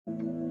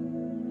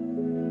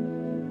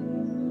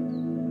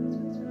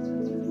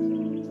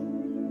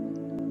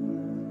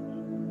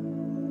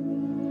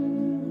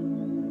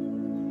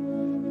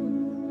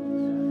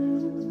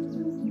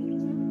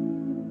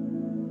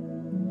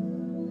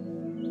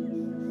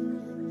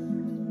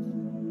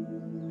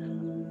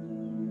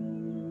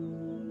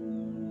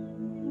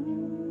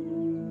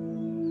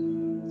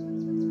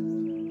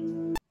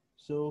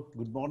So,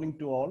 good morning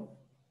to all.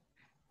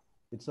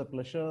 It's a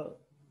pleasure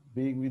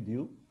being with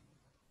you.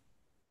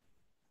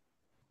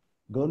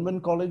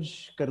 Government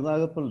College,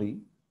 Karunagappally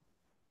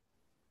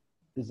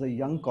is a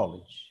young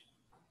college.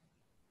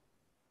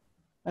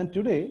 And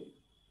today,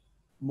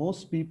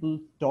 most people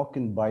talk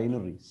in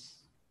binaries.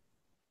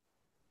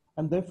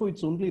 And therefore,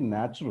 it's only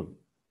natural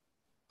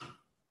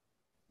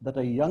that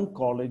a young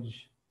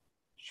college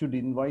should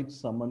invite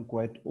someone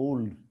quite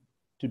old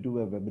to do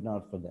a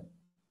webinar for them.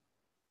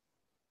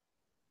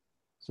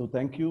 So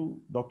thank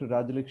you, Dr.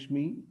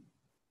 Rajalakshmi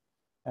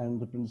and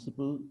the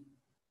principal,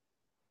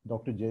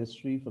 Dr.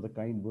 Jayashree, for the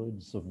kind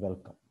words of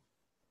welcome.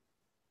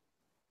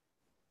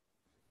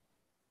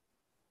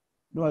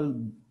 Now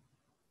I'll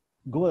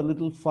go a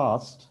little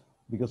fast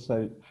because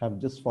I have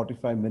just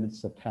 45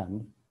 minutes at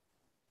hand.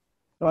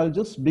 Now I'll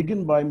just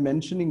begin by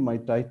mentioning my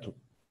title.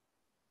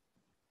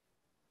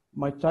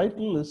 My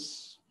title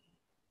is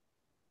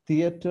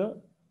Theatre,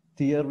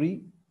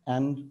 Theory,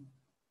 and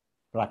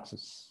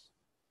Praxis.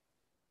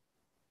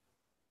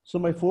 So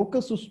my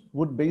focus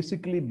would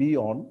basically be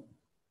on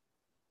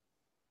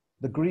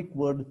the Greek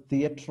word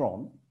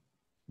theatron,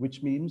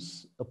 which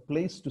means a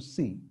place to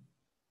see,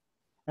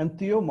 and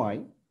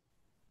theomai,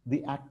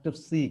 the act of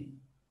seeing.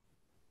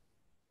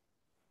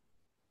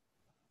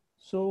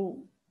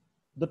 So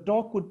the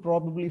talk would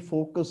probably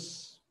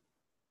focus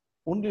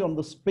only on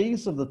the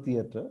space of the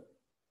theater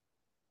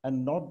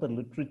and not the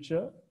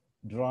literature,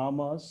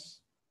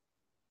 dramas,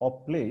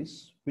 or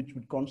plays, which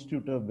would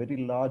constitute a very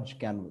large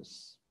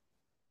canvas.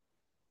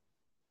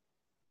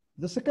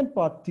 The second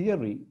part,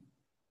 theory,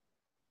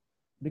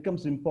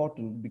 becomes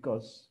important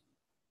because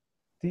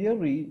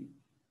theory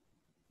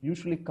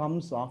usually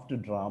comes after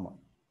drama.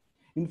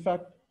 In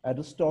fact,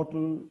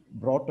 Aristotle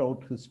brought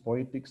out his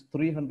Poetics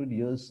 300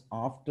 years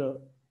after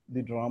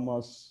the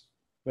dramas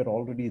were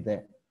already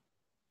there.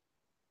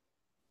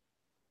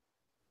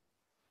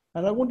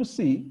 And I want to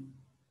see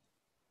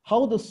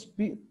how the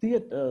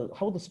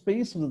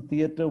space of the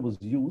theater was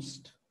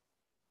used,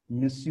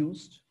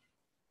 misused,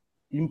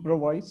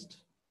 improvised,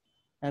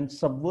 and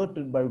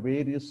subverted by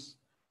various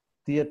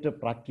theater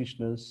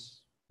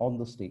practitioners on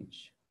the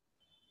stage.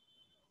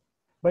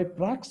 By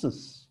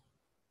praxis,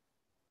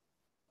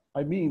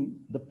 I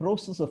mean the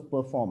process of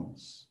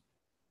performance,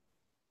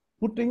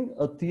 putting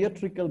a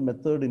theatrical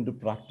method into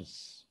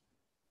practice.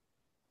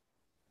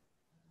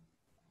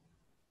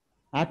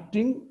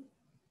 Acting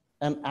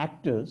and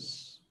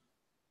actors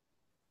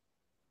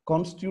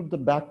constitute the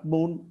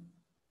backbone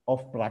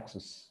of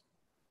praxis.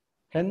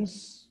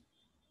 Hence,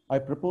 I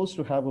propose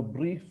to have a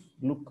brief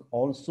look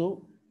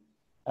also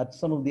at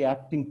some of the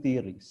acting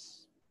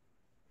theories.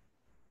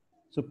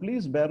 So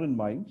please bear in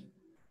mind,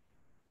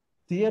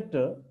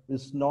 theater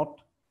is not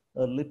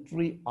a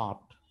literary art.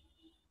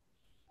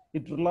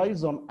 It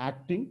relies on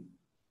acting,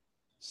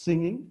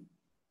 singing,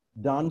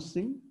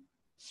 dancing,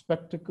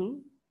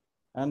 spectacle,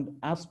 and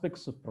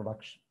aspects of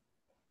production.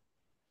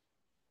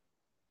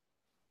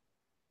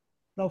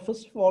 Now,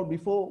 first of all,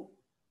 before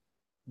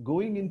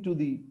going into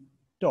the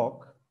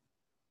talk,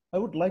 I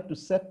would like to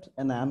set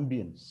an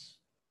ambience,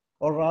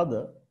 or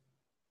rather,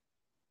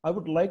 I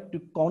would like to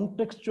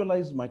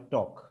contextualize my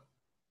talk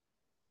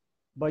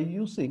by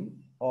using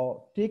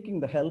or taking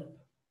the help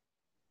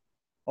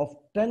of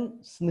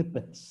 10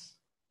 snippets.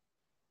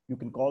 You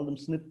can call them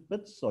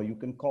snippets, or you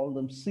can call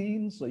them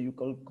scenes, or you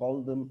can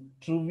call them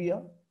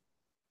trivia.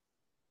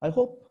 I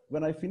hope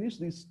when I finish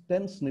these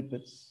 10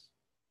 snippets,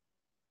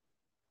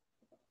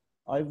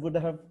 I would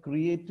have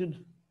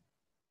created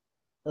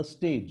a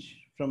stage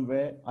from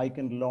where I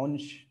can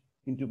launch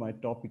into my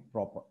topic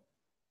proper.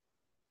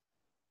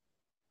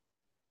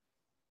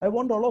 I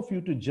want all of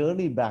you to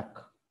journey back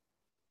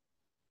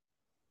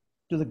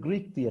to the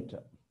Greek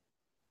theater.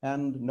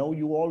 And now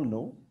you all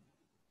know,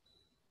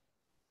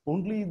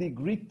 only the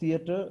Greek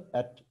theater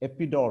at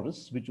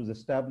Epidaurus, which was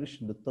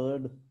established in the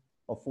 3rd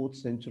or 4th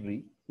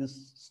century,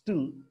 is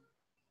still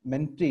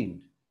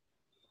maintained.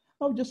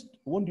 Now I just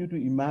want you to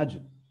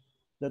imagine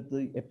that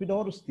the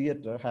Epidaurus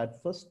theater had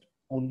first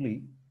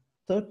only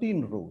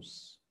 13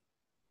 rows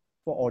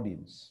for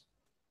audience.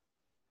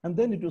 And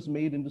then it was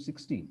made into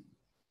 16.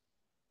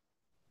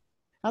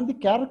 And the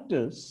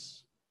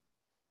characters,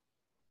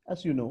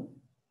 as you know,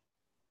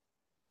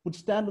 would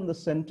stand in the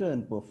center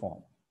and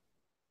perform.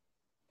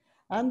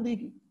 And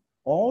the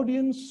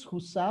audience who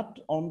sat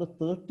on the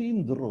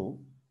 13th row,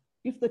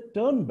 if they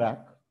turned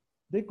back,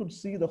 they could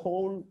see the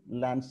whole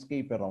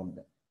landscape around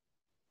them.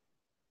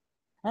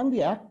 And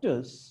the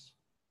actors,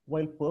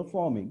 while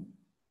performing,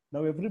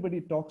 now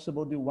everybody talks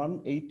about the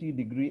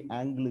 180-degree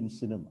angle in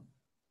cinema.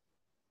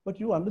 But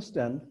you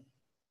understand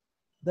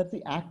that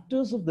the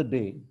actors of the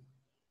day,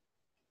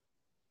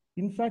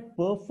 in fact,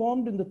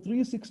 performed in the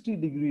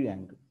 360-degree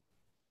angle.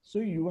 So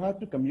you have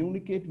to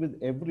communicate with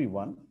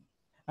everyone.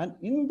 And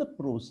in the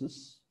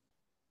process,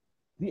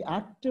 the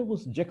actor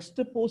was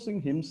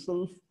juxtaposing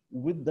himself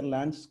with the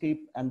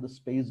landscape and the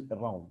space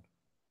around.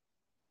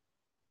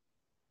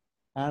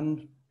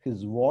 And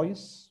his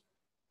voice,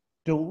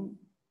 tone,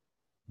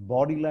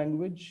 body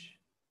language,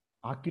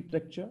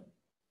 architecture,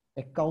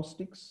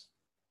 acoustics,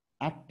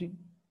 acting,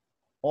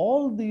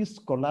 all these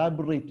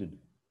collaborated,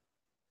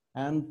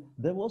 and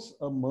there was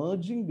a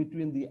merging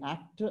between the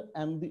actor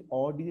and the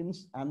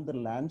audience and the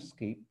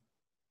landscape,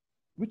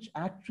 which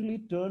actually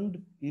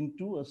turned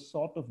into a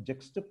sort of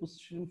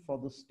juxtaposition for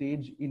the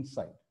stage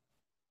inside.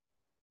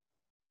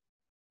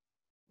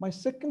 My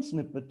second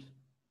snippet,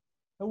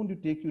 I want to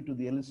take you to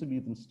the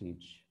Elizabethan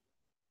stage.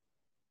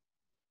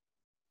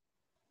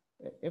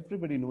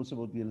 Everybody knows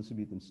about the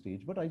Elizabethan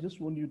stage, but I just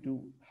want you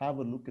to have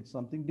a look at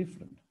something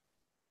different.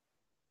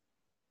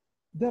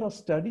 There are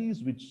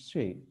studies which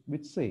say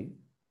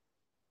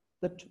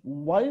that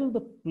while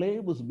the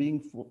play was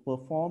being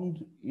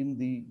performed in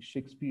the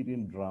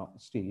Shakespearean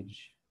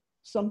stage,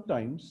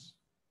 sometimes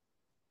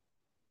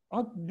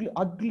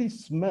ugly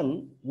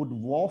smell would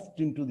waft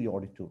into the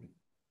auditorium.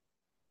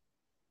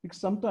 Because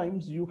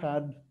sometimes you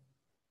had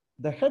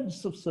the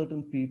heads of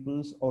certain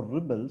peoples or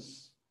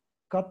rebels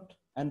cut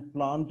and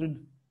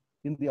planted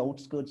in the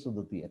outskirts of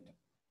the theater.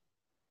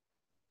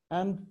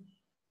 And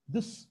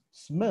this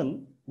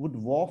smell would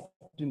waft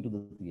into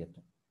the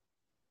theater.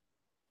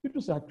 It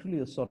was actually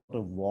a sort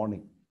of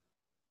warning.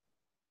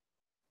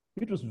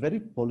 It was very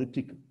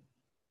political.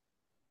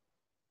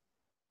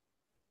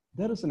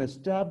 There is an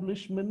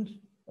establishment,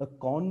 a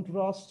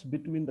contrast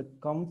between the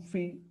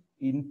comfy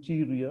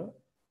interior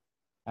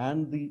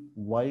and the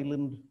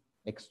violent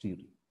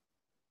exterior.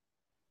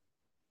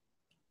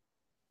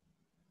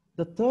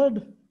 The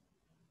third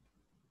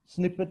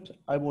snippet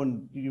I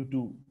want you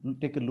to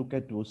take a look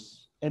at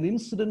was an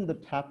incident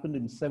that happened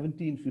in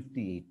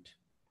 1758.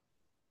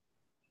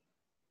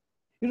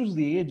 It was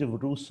the age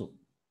of Rousseau,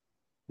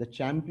 the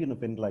champion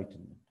of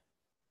enlightenment.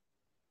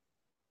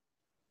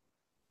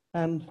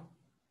 And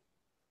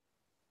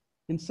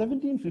in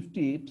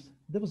 1758,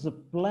 there was a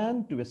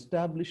plan to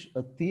establish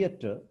a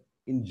theater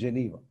in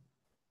Geneva.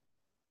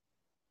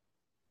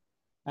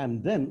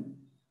 And then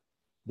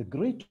the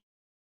great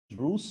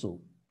Rousseau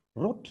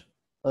wrote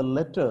a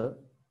letter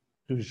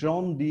to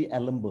Jean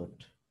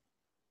d'Alembert.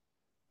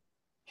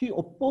 He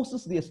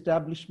opposes the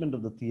establishment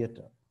of the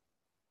theater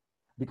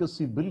because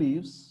he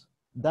believes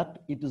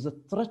that it is a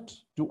threat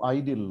to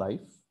ideal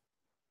life.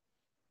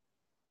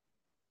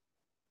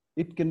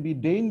 It can be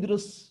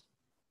dangerous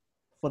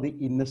for the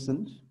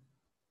innocent.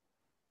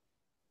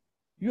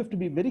 You have to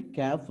be very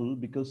careful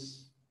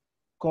because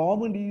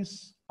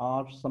comedies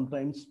are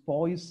sometimes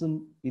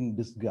poison in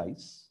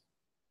disguise.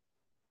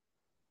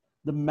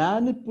 The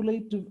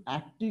manipulative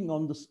acting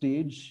on the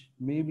stage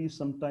may be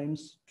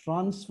sometimes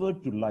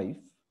transferred to life,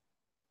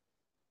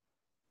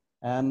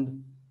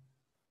 and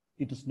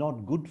it is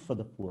not good for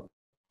the poor.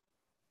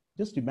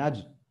 Just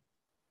imagine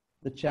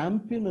the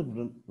champion of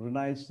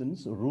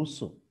Renaissance,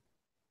 Rousseau,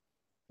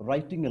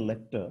 writing a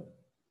letter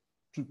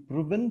to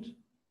prevent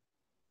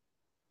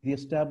the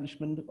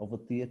establishment of a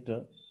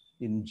theater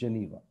in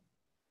Geneva.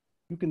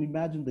 You can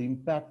imagine the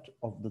impact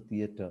of the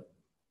theater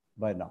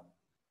by now.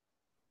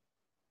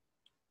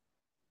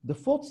 The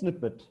fourth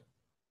snippet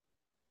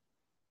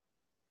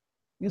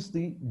is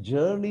the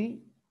journey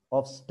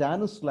of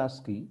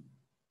Stanislavski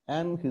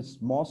and his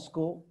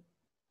Moscow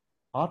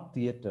Art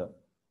Theater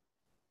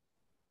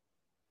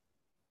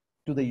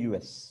to the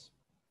US.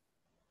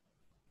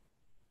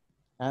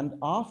 And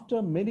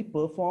after many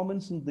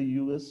performances in the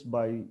US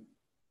by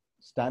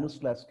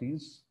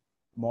Stanislavski's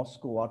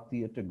Moscow Art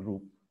Theater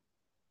group,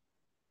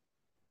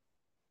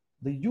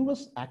 the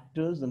US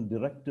actors and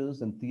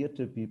directors and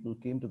theater people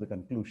came to the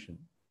conclusion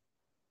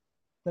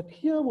that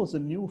here was a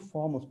new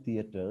form of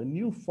theater, a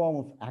new form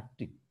of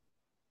acting.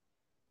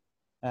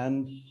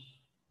 And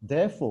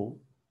therefore,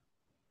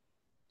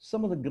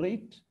 some of the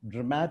great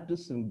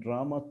dramatists and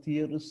drama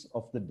theorists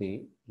of the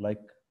day,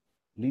 like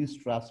Lee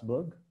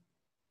Strasberg,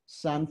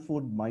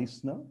 Sanford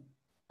Meisner,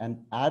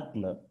 and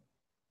Adler,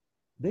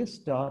 they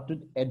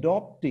started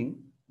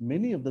adopting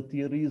many of the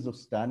theories of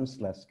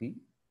Stanislavski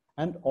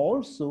and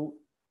also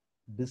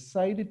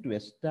decided to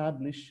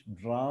establish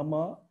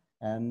drama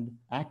and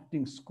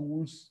acting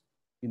schools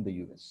in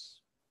the US.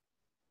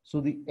 So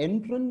the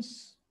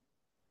entrance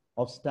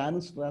of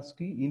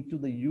Stanislavski into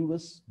the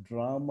US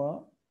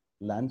drama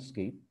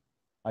landscape,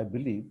 I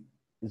believe,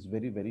 is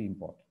very, very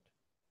important.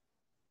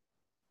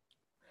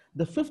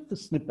 The fifth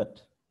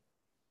snippet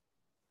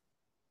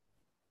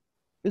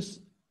is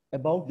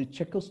about the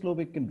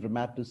Czechoslovakian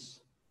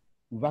dramatist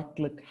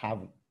Václav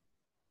Havel.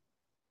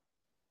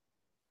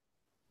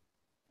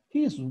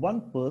 He is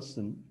one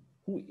person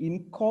who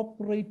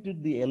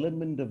incorporated the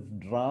element of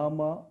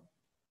drama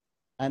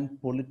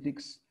and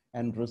politics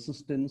and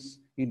resistance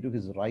into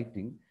his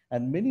writing,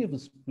 and many of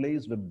his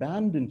plays were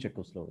banned in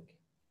Czechoslovakia.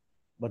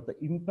 But the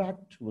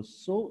impact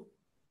was so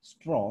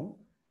strong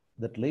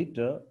that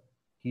later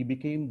he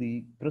became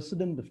the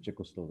president of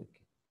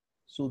Czechoslovakia.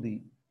 So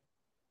the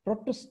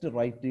protest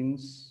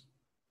writings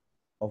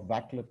of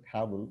Václav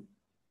Havel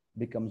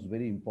becomes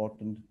very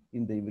important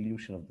in the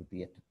evolution of the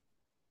theater.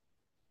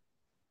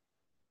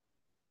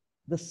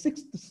 The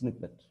sixth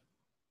snippet.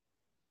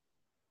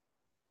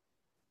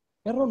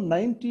 Around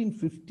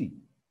 1950,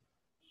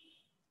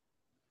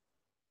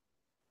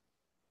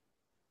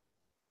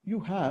 you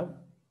have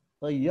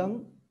a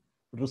young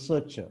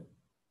researcher,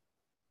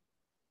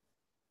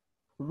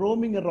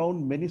 roaming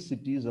around many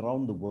cities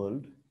around the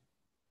world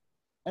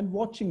and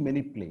watching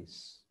many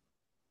plays.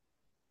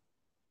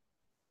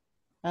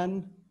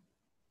 And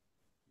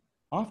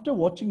after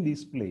watching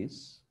these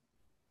plays,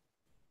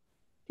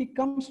 he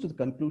comes to the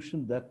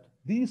conclusion that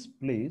these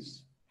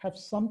plays have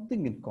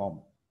something in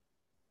common.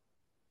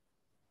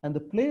 And the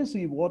plays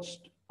he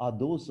watched are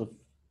those of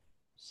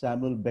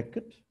Samuel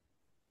Beckett,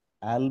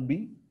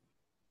 Albee,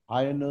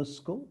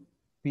 Ionesco,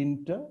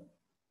 Pinter,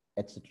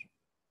 etc.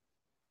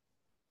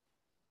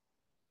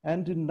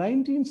 And in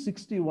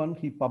 1961,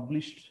 he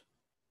published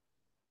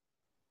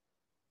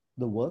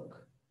the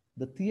work,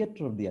 The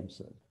Theatre of the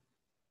Absurd.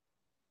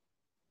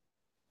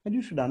 And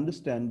you should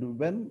understand,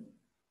 when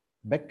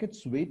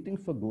Beckett's Waiting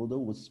for Godot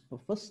was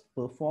first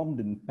performed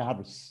in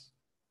Paris,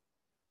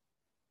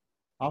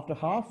 after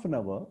half an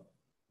hour,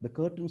 the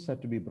curtains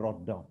had to be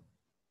brought down.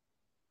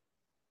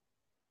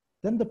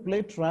 Then the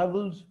play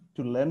traveled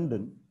to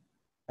London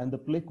and the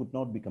play could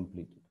not be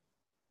completed.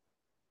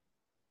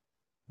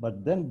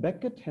 But then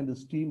Beckett and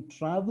his team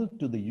traveled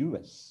to the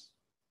US,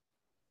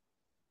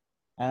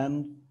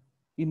 and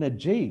in a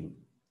jail,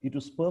 it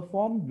was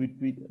performed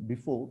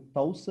before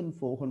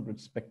 1,400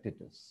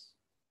 spectators,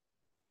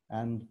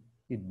 and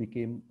it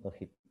became a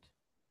hit.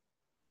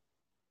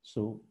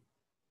 So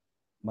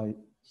my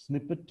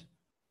snippet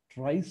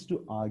tries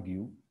to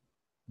argue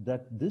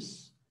that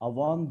this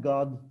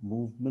avant-garde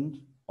movement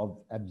of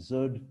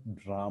absurd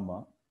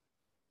drama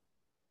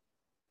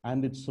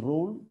and its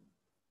role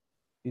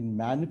in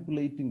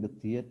manipulating the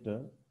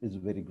theater is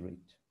very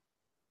great.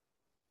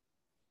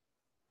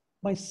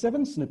 My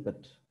seventh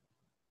snippet,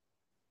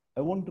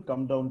 I want to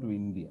come down to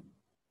India.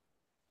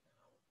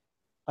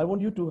 I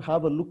want you to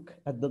have a look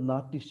at the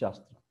Natya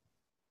Shastra.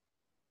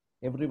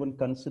 Everyone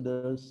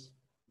considers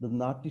the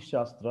Natya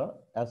Shastra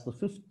as the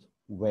fifth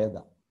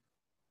Veda.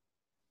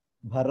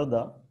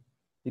 Bharata,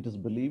 it is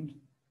believed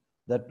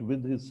that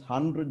with his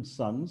 100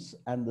 sons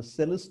and the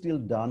celestial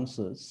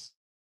dancers,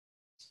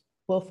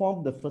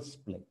 performed the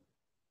first play.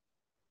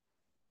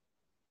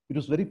 It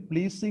was very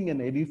pleasing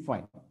and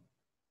edifying.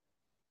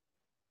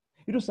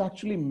 It was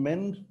actually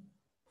meant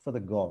for the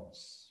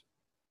gods.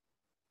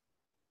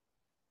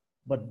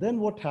 But then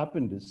what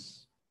happened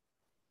is,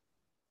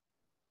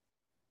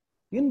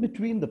 in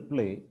between the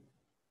play,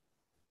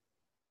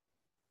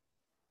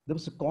 there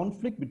was a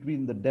conflict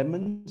between the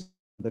demons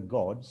and the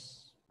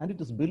gods, and it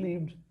is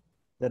believed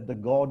that the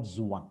gods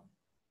won.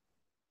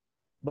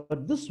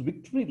 But this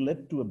victory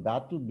led to a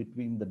battle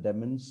between the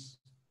demons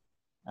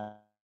and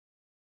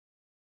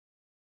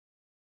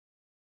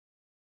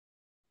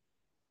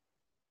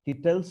he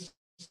tells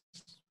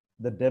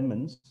the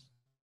demons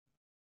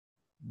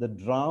the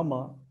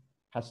drama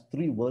has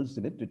three worlds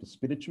in it. It is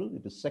spiritual,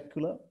 it is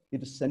secular,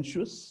 it is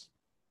sensuous,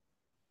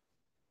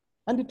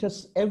 and it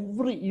has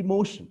every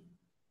emotion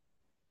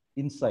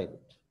inside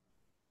it.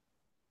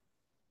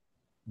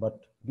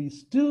 But we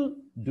still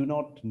do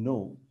not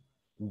know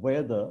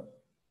whether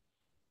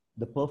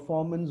the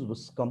performance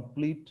was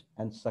complete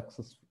and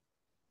successful.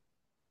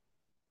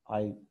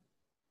 I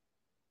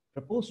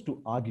propose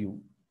to argue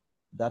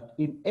that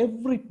in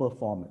every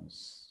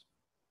performance,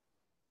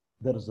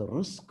 there is a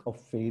risk of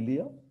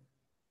failure,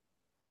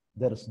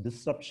 there is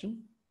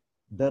disruption,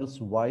 there is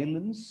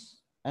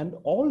violence, and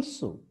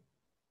also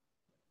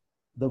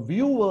the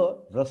viewer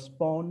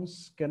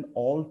response can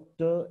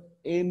alter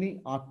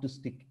any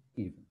artistic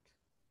event.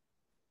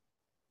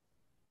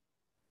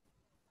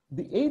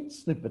 The eighth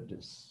snippet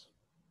is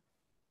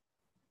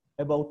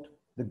about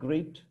the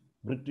great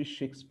British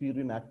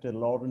Shakespearean actor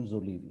Laurence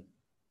Olivier.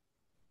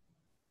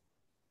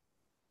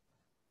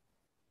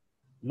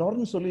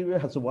 Laurence Olivier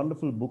has a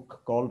wonderful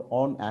book called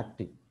On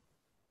Acting,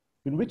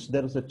 in which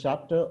there is a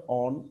chapter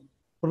on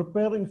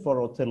preparing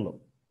for Othello,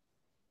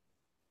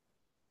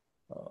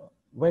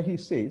 where he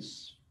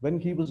says, when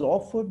he was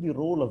offered the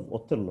role of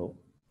Othello,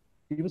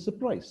 he was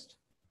surprised.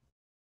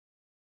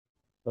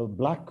 A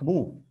black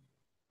move,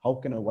 how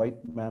can a white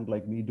man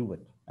like me do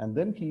it? And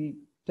then he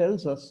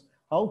tells us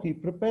how he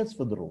prepares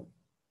for the role.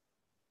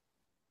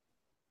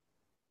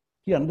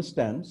 He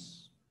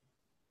understands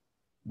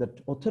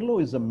that Othello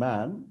is a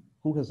man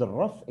who has a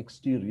rough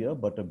exterior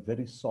but a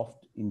very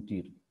soft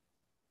interior.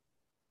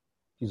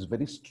 He's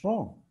very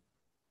strong.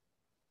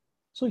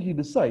 So he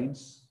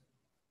decides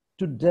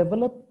to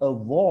develop a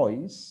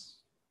voice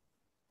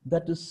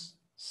that is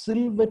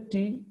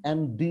silvery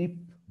and deep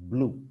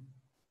blue.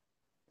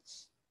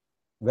 It's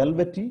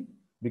velvety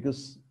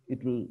because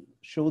it will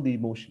show the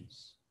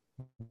emotions.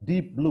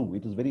 Deep blue,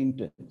 it is very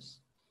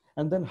intense.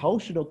 And then how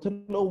should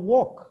Othello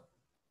walk?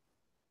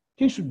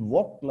 He should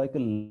walk like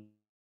a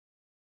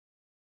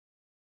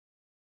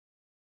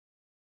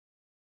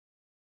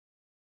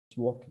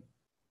walking.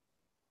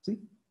 See?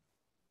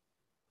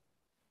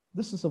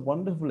 This is a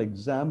wonderful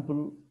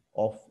example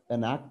of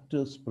an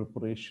actor's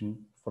preparation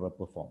for a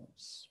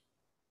performance.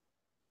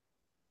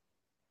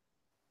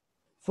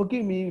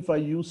 Forgive me if I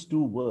use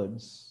two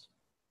words,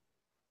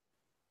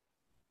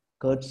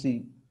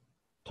 courtesy,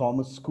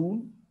 Thomas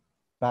Kuhn,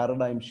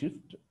 paradigm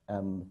shift,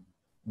 and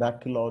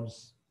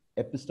Bachelor's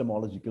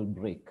epistemological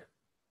break.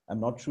 I'm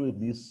not sure if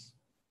these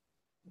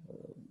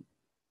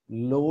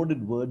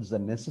loaded words are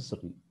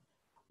necessary,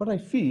 but I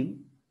feel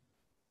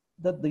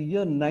that the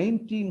year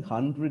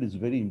 1900 is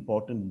very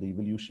important in the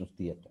evolution of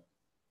theater.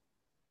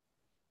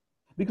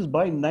 Because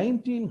by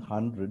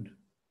 1900,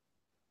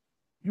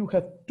 you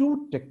have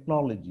two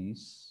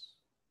technologies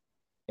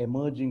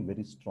emerging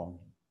very strongly.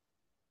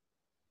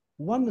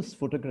 One is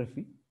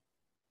photography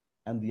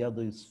and the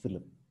other is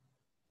film.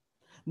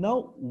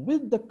 Now,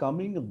 with the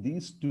coming of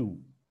these two,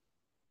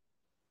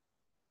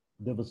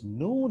 there was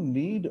no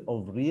need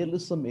of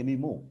realism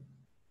anymore,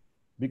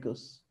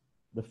 because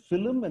the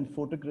film and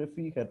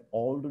photography had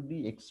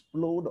already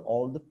explored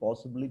all the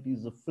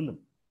possibilities of film,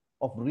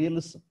 of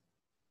realism.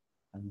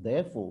 And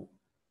therefore,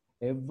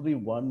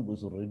 everyone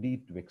was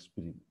ready to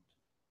experiment.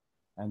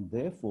 And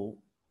therefore,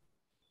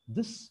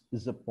 this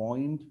is a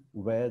point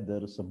where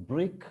there is a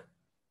break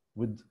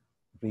with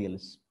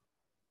realism.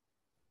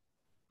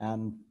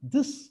 And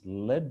this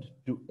led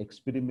to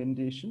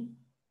experimentation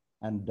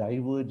and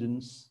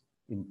divergence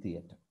in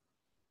theater.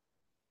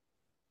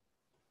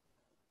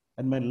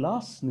 And my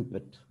last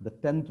snippet, the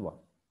 10th one.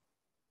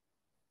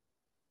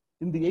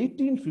 In the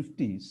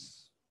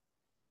 1850s,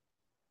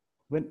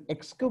 when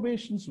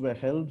excavations were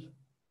held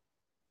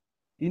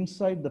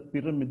inside the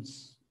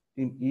pyramids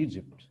in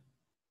Egypt,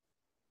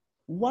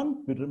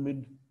 one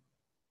pyramid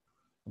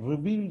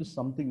revealed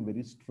something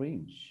very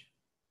strange.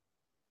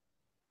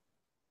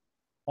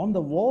 On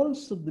the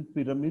walls of the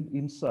pyramid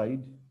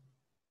inside,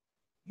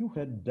 you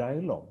had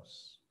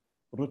dialogues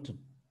written.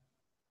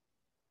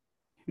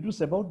 It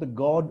was about the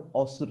god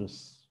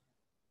Osiris.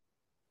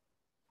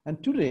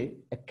 And today,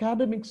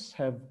 academics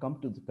have come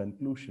to the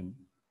conclusion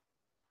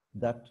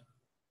that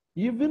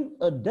even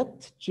a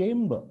death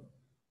chamber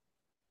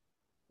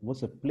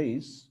was a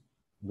place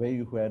where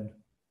you had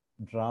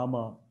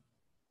drama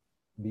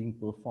being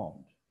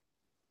performed.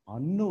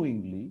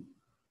 Unknowingly,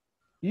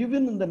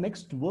 even in the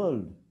next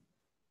world,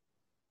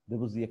 there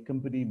was the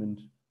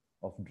accompaniment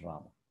of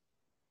drama.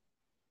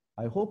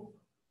 I hope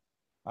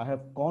I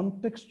have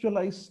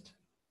contextualized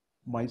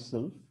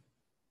myself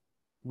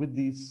with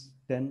these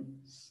 10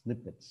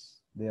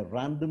 snippets. They are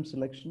random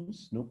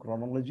selections, no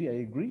chronology, I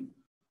agree,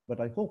 but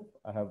I hope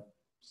I have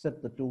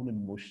set the tone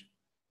in motion.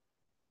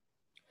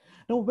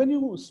 Now, when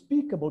you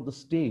speak about the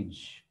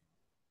stage,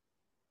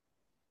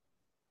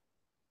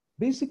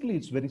 basically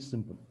it's very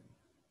simple.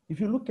 If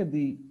you look at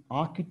the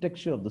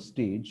architecture of the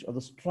stage or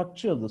the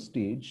structure of the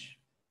stage,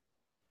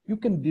 you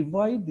can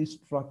divide the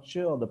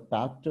structure or the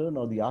pattern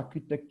or the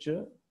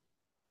architecture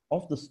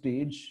of the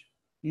stage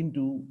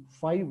into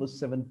 5 or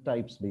 7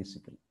 types,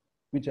 basically,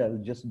 which I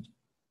will just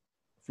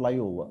fly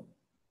over.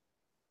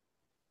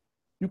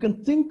 You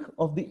can think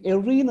of the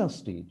arena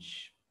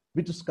stage,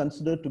 which is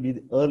considered to be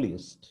the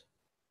earliest,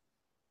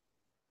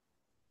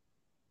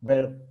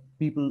 where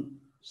people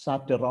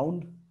sat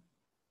around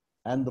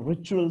and the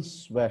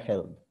rituals were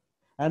held.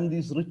 And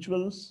these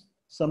rituals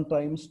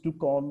sometimes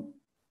took on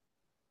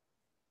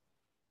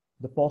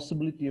the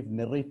possibility of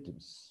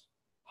narratives,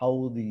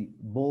 how the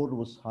boar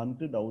was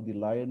hunted, how the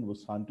lion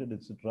was hunted,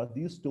 etc.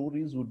 These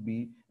stories would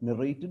be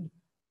narrated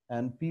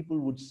and people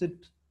would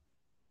sit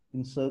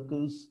in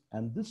circles,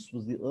 and this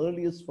was the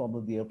earliest form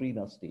of the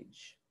arena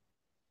stage.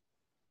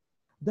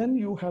 Then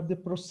you have the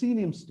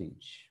proscenium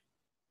stage,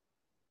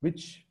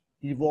 which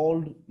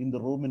evolved in the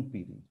Roman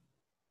period.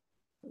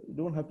 You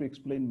don't have to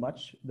explain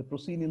much. The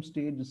proscenium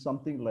stage is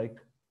something like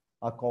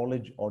a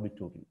college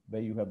auditorium,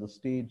 where you have the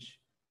stage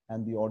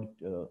and the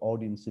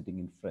audience sitting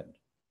in front.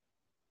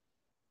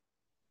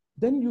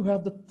 Then you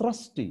have the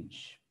thrust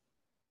stage.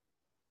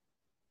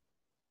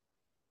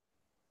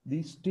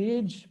 The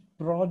stage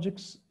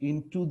projects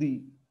into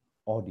the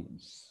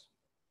audience.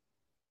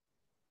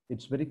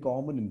 It's very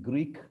common in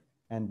Greek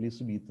and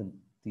Elizabethan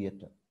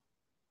theater.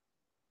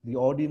 The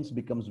audience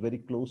becomes very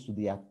close to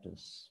the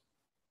actors.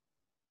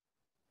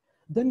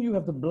 Then you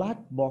have the black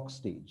box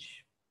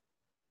stage,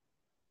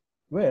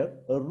 where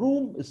a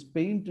room is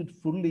painted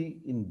fully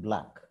in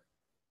black,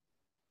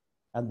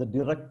 and the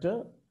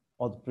director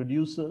or the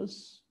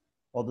producers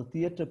or the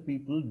theater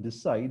people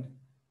decide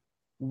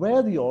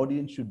where the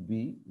audience should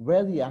be,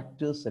 where the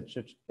actors,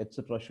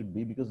 etc. should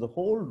be, because the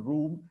whole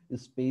room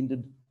is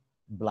painted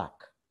black.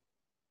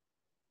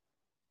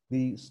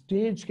 The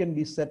stage can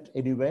be set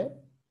anywhere.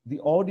 The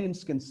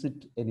audience can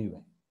sit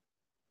anywhere.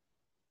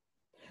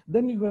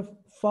 Then you have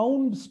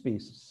found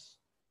spaces.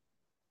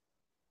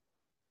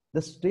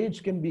 The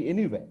stage can be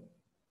anywhere.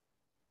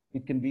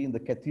 It can be in the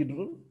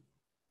cathedral.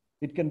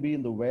 It can be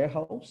in the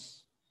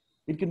warehouse.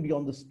 It can be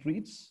on the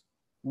streets.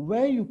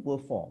 Where you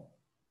perform,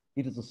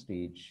 it is a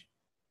stage.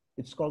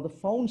 It's called the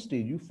found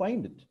stage. You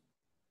find it.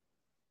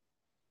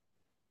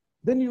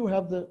 Then you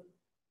have the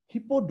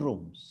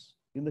hippodromes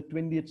in the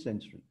 20th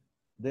century.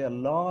 They are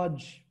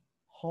large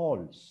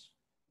halls,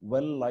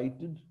 well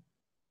lighted,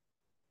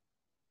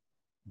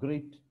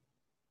 great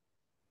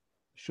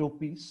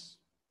showpiece.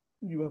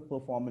 You have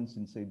performance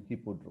inside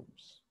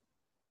hippodromes.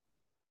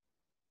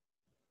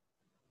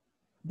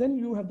 Then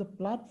you have the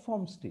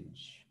platform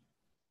stage,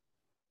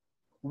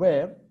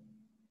 where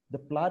the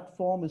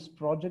platform is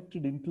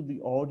projected into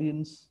the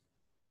audience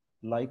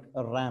like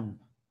a ramp.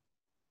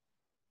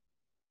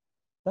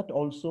 That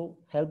also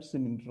helps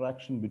in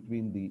interaction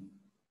between the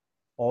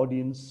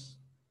audience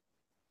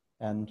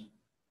and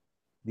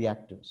the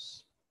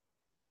actors.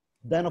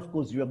 Then, of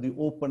course, you have the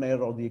open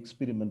air or the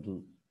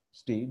experimental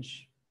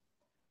stage.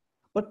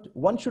 But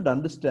one should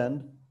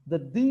understand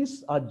that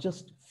these are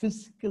just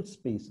physical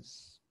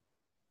spaces.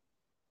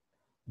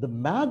 The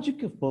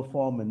magic of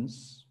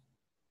performance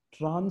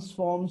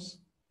transforms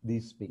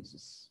these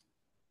spaces.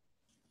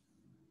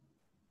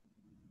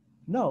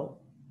 Now,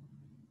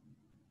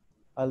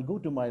 I'll go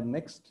to my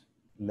next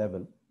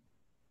level.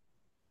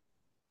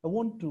 I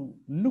want to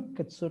look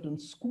at certain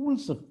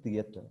schools of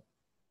theater,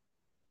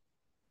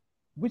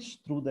 which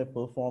through their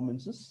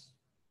performances,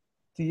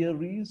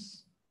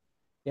 theories,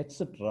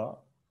 etc.,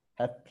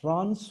 have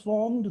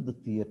transformed the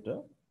theater,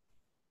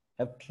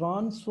 have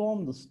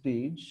transformed the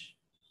stage,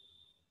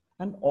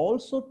 and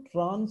also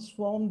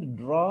transformed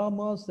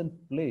dramas and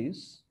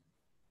plays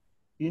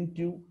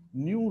into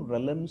new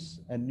realms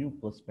and new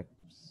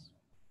perspectives.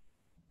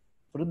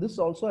 For this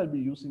also, I'll be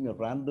using a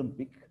random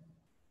pick.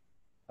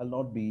 I'll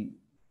not be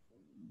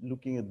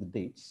looking at the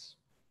dates.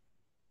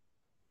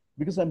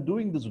 Because I'm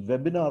doing this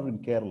webinar in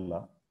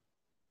Kerala,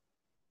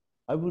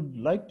 I would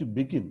like to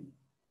begin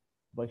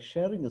by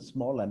sharing a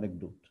small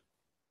anecdote.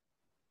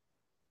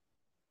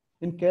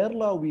 In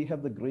Kerala, we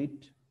have the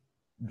great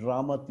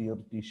drama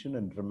theoretician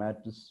and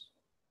dramatist,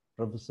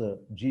 Professor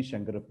G.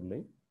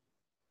 Shankarappally.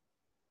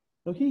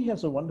 Now, he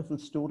has a wonderful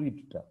story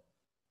to tell.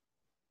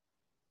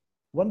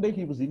 One day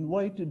he was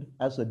invited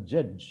as a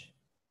judge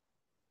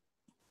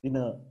in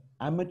an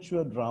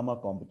amateur drama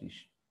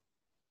competition.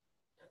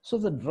 So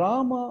the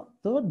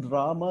third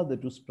drama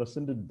that was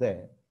presented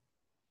there,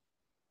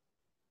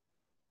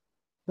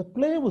 the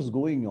play was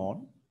going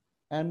on,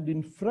 and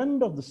in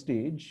front of the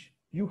stage,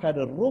 you had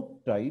a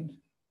rope tied,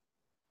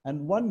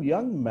 and one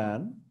young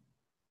man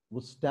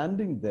was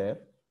standing there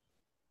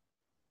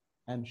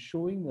and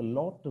showing a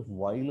lot of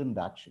violent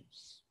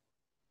actions.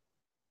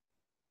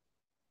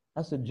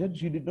 As a judge,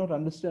 he did not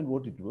understand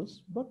what it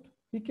was, but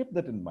he kept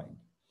that in mind.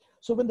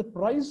 So when the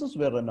prizes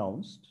were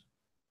announced,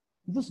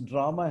 this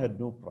drama had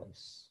no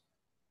prize.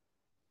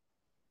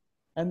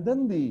 And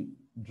then the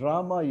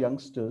drama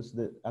youngsters,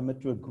 the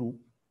amateur group,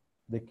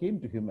 they came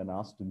to him and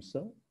asked him,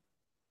 "Sir,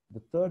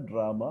 the third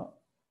drama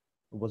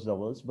was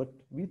ours, but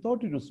we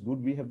thought it was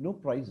good. We have no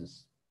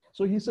prizes."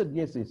 So he said,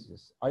 yes.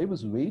 I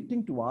was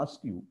waiting to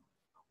ask you,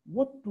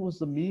 what was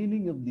the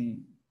meaning of the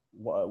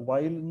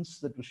violence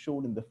that was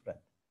shown in the front?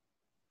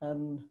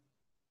 And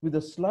with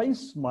a sly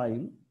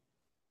smile,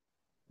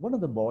 one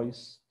of the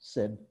boys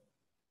said,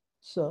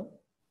 "Sir,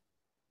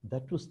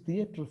 that was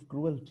theater of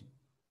cruelty."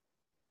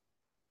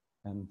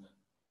 And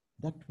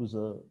that was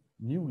a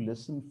new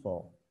lesson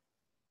for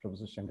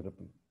Professor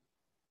Shankarappally.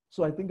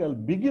 So I think I'll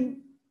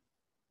begin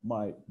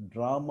my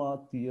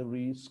drama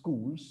theory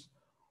schools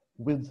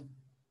with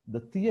the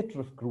theater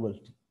of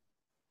cruelty.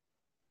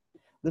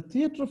 The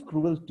theater of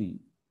cruelty,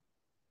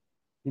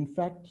 in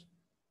fact,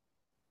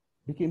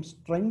 became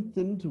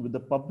strengthened with the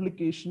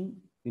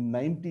publication in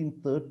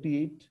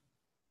 1938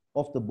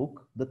 of the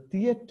book, The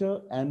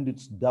Theater and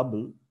Its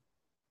Double,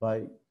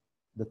 by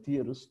the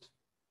theorist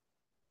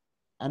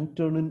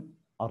Antonin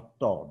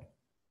Artaud.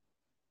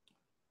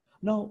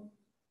 Now,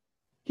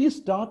 he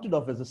started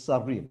off as a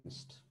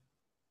surrealist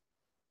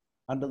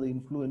under the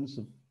influence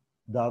of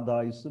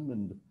Dadaism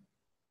and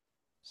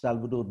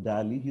Salvador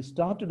Dali. He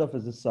started off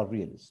as a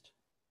surrealist.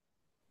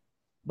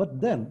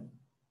 But then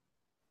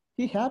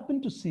he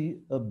happened to see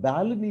a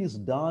Balinese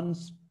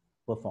dance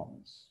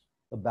performance.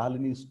 A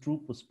Balinese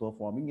troupe was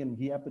performing, and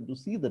he happened to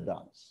see the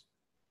dance.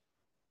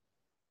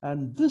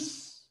 And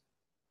this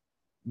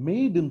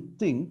made him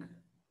think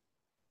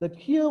that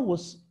here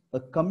was a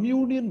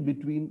communion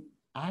between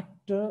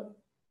actor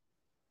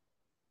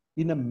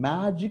in a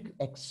magic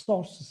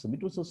exorcism.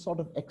 It was a sort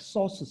of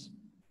exorcism.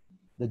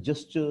 The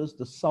gestures,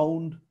 the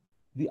sound,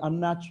 the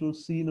unnatural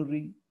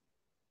scenery,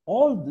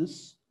 all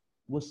this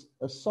was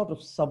a sort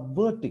of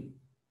subverting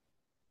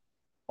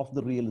of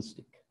the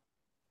realistic.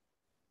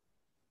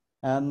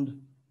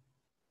 And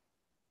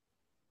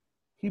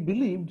he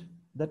believed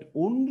that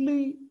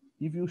only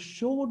if you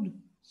showed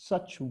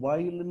such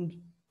violent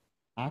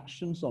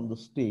actions on the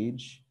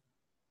stage,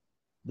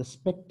 the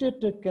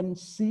spectator can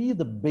see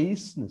the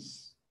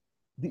baseness,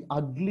 the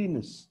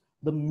ugliness,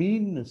 the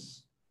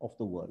meanness of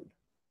the world.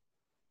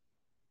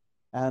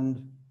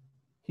 And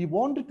he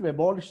wanted to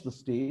abolish the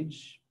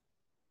stage,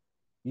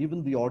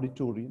 even the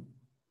auditorium.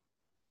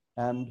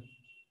 And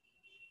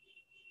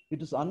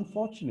it is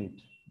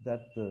unfortunate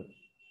that the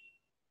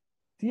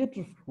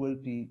theater of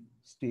cruelty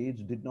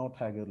stage did not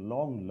have a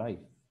long life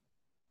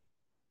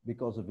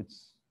because of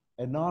its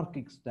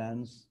anarchic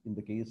stance in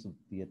the case of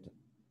theater.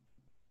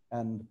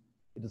 And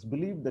it is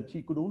believed that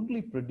he could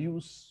only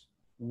produce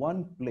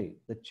one play,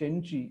 the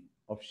Cenci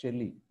of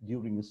Shelley,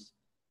 during his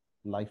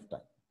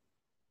lifetime.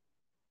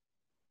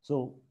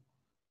 So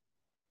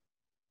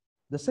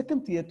the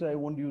second theater I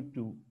want you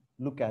to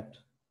look at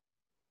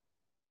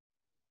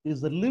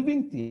is a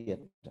living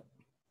theater.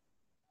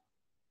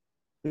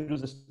 It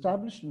was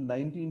established in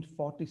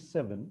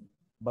 1947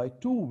 by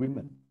two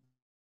women,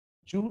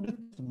 Judith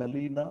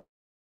Melina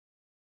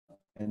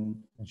and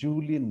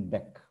Julian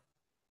Beck.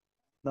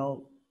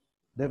 Now,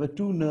 there were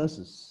two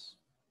nurses,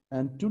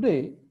 and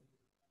today,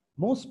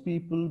 most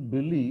people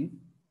believe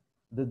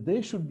that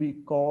they should be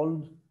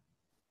called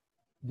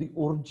the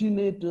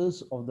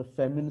originators of the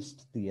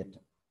feminist theater.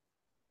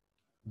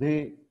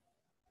 They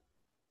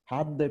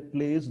had their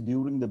place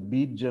during the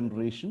Beat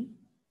generation,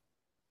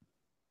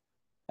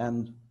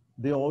 and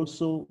they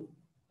also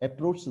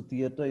approached the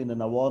theater in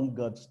an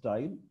avant-garde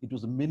style. It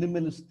was a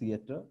minimalist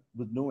theater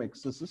with no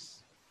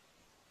excesses.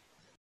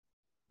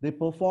 They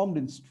performed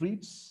in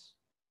streets,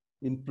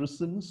 in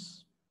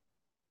prisons,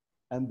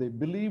 and they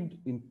believed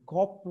in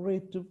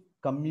cooperative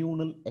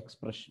communal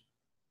expression.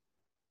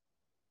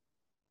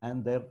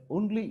 And their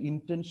only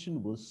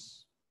intention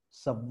was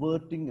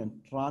subverting and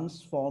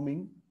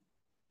transforming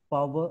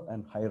power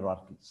and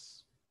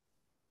hierarchies.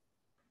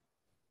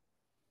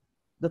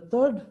 The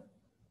third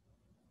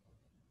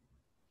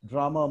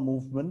drama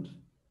movement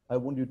I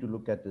want you to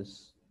look at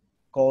is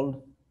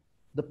called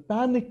the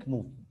Panic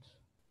Movement.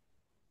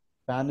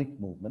 Panic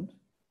Movement,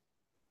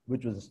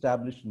 which was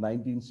established in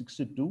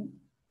 1962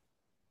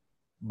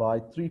 by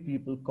three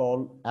people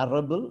called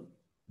Arabel,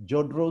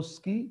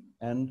 Jodorowsky,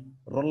 and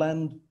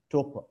Roland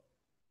Topper.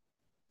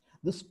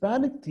 This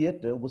panic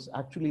theater was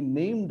actually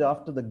named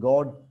after the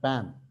god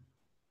Pan.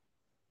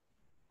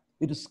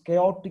 It is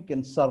chaotic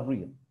and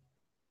surreal.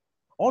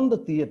 On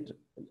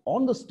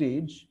the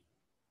stage,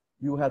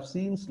 you have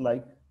scenes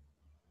like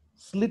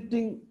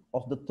slitting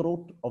of the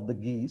throat of the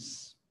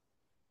geese.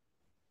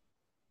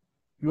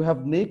 You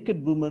have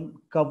naked women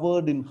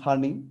covered in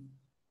honey.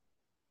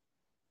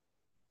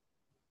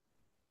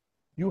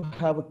 You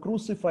have a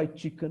crucified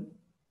chicken,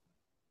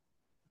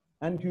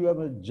 and you have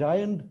a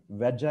giant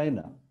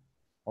vagina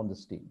on the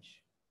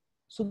stage.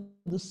 So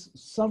this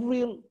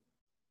surreal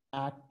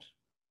act,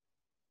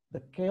 the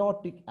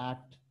chaotic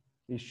act,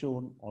 is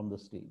shown on the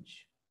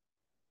stage.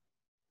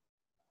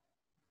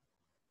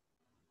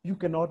 You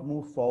cannot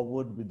move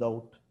forward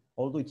without,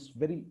 although it's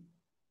very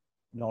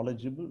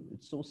knowledgeable,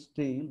 it's so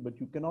stale, but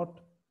you cannot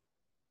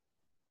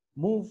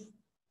move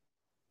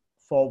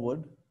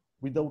forward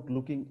without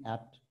looking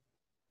at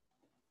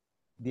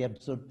the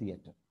absurd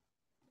theater.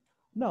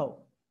 Now,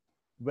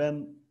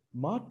 when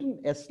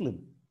Martin Esslin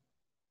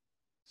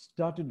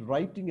started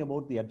writing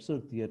about the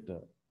absurd theater,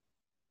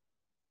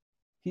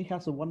 he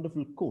has a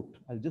wonderful quote.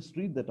 I'll just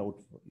read that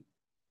out for you.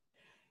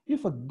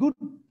 If a good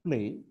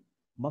play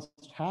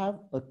must have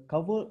a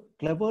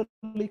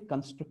cleverly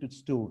constructed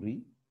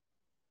story,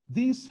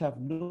 these have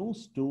no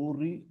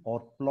story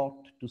or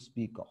plot to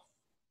speak of.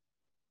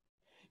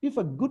 If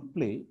a good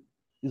play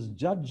is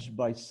judged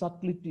by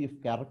subtlety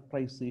of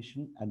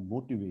characterization and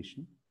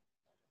motivation,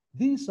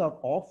 these are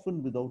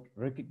often without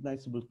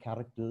recognizable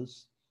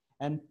characters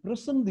and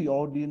present the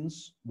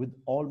audience with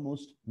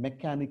almost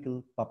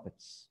mechanical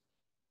puppets.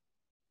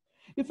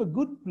 If a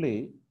good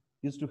play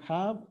is to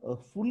have a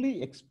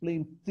fully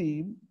explained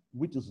theme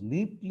which is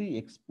neatly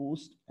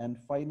exposed and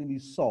finally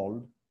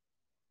solved,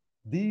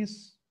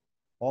 these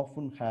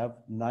often have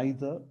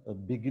neither a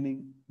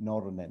beginning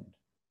nor an end.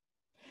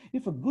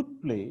 If a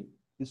good play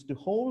is to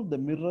hold the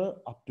mirror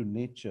up to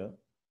nature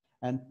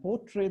and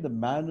portray the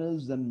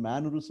manners and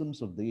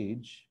mannerisms of the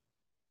age,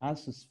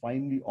 as is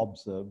finely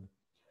observed,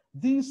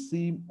 these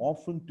seem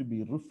often to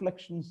be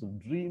reflections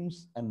of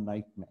dreams and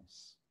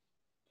nightmares.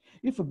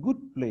 If a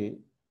good play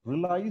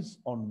relies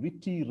on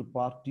witty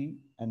repartee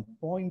and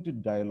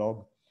pointed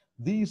dialogue,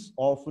 these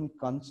often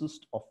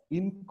consist of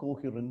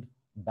incoherent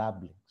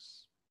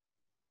babblings.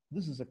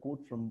 This is a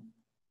quote from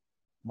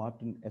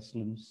Martin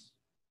Esslin's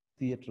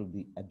Theatre of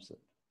the Absurd.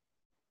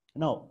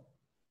 Now,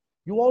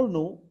 you all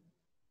know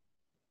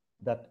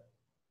that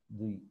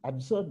the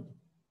absurd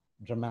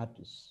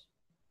dramatists,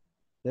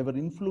 they were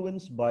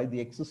influenced by the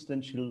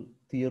existential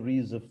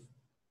theories of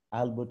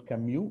Albert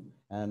Camus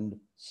and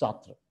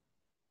Sartre.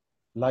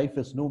 Life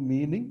has no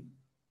meaning.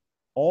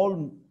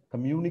 All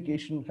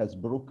communication has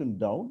broken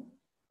down.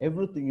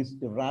 Everything is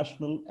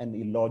irrational and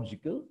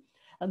illogical.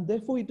 And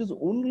therefore, it is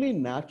only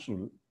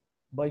natural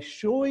by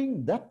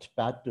showing that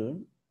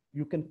pattern,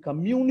 you can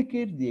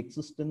communicate the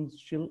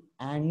existential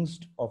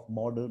angst of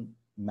modern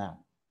man.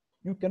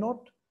 You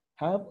cannot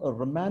have a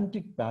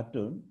romantic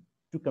pattern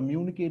to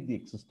communicate the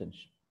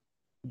existential.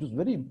 It is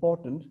very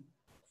important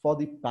for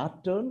the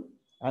pattern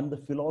and the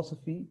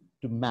philosophy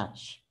to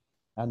match.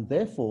 And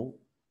therefore,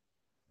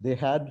 they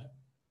had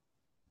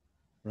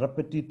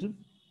repetitive,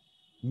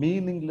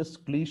 meaningless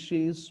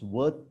cliches,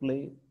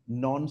 wordplay,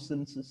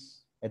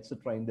 nonsenses,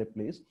 etc. in their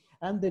plays.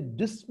 And they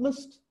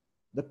dismissed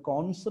the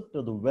concept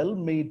of the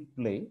well-made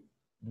play,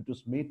 which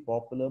was made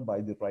popular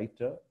by the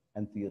writer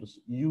and theorist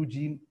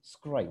Eugene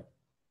Scribe.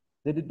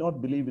 They did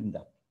not believe in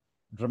that.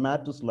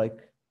 Dramatists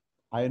like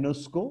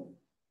Ionesco,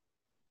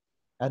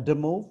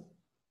 Adamov,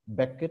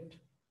 Beckett,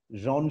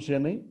 Jean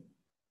Genet,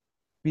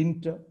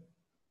 Pinter.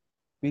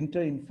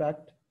 Pinter, in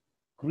fact,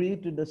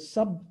 created a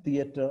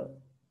sub-theater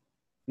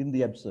in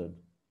the absurd.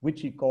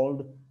 which he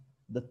called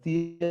the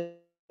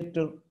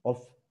theater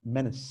of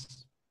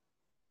menace.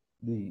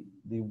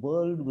 The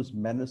world was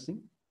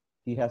menacing.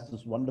 He has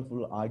this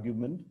wonderful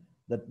argument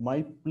that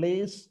my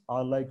plays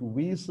are like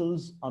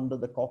weasels under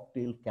the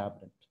cocktail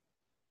cabinet.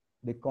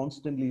 They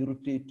constantly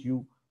irritate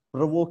you,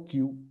 provoke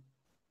you,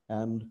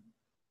 and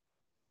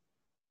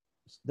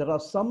there are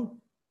some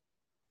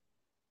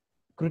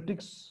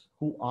critics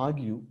who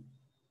argue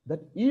that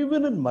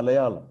even in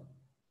Malayalam,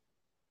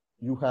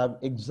 you have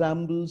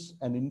examples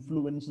and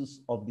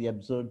influences of the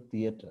absurd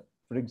theater.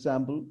 For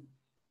example,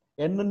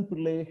 N.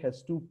 Pillai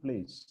has two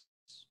plays,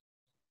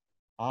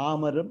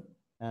 Amaram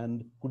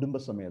and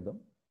Kudumbasamedam.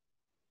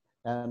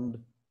 And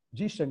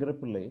G.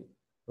 Shankarapillai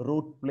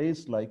wrote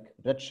plays like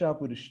Raksha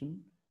Purushan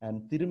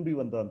and Thirumbi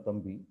Vandan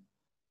Thambi,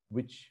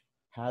 which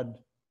had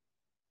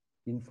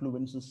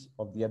influences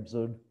of the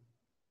absurd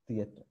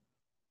theater.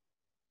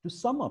 To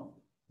sum up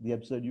the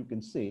absurd, you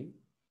can say,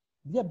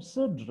 the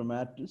absurd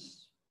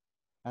dramatists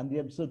and the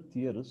absurd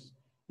theorists,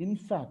 in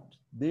fact,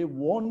 they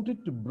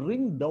wanted to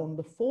bring down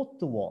the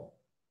fourth wall.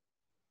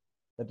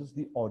 That is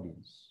the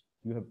audience.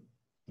 You have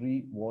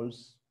three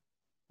walls,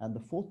 and the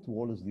fourth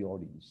wall is the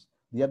audience.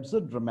 The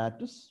absurd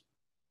dramatists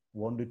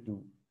wanted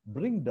to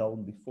bring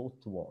down the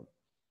fourth wall.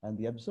 And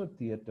the absurd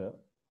theater,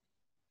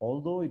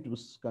 although it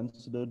was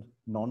considered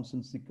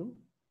nonsensical,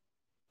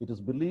 it is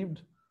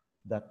believed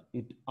that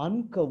it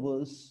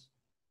uncovers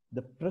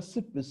the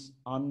precipice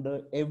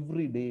under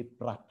everyday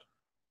prat.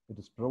 It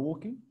is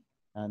provoking,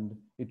 and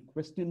it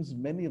questions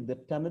many of the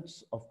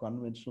tenets of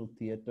conventional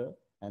theater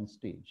and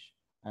stage,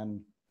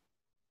 and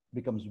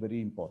becomes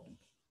very important.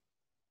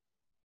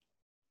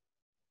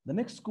 The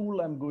next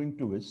school I'm going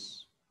to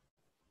is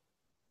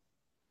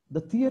the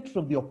theater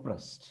of the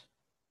oppressed.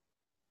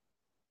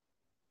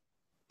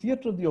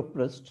 Theater of the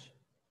oppressed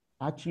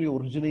actually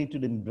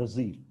originated in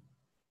Brazil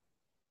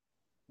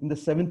in the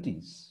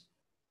 70s.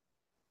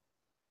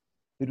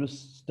 It was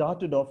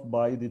started off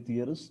by the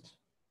theorist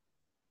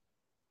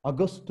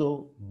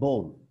Augusto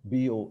Boal,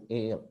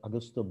 B-O-A-L,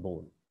 Augusto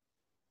Boal.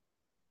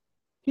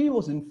 He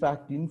was in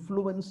fact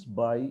influenced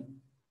by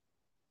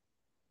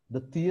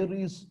the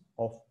theories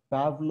of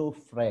Pavlo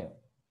Freire,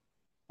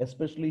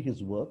 especially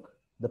his work,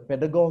 The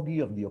Pedagogy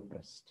of the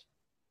Oppressed.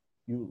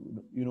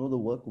 You know the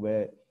work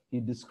where he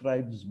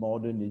describes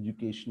modern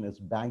education as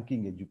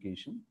banking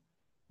education,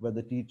 where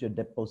the teacher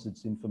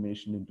deposits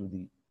information into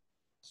the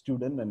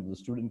student and the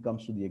student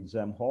comes to the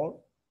exam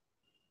hall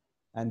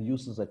and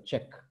uses a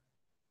check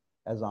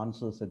as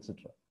answers,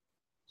 etc.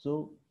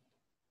 So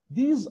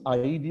these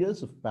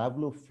ideas of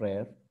Pavlo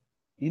Freire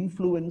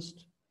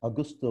influenced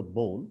Augusto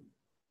Boal,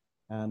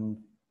 and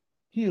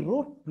he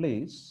wrote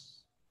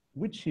plays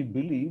which he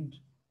believed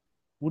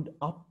would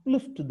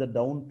uplift the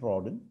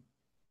downtrodden,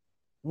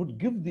 would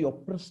give the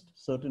oppressed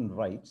certain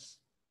rights.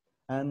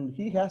 And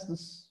he has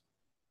this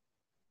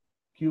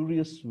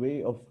curious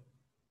way of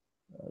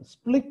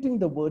splitting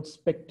the word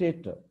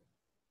spectator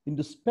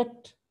into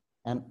spect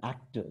and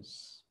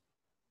actors.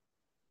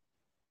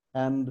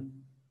 And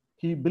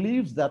he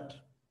believes that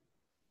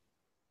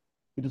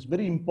it is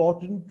very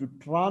important to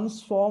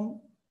transform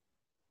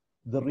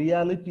the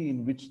reality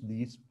in which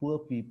these poor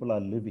people are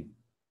living.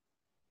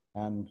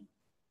 And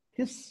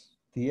his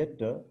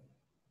theater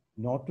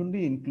not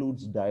only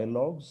includes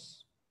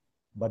dialogues,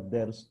 but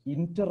there's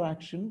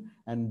interaction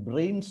and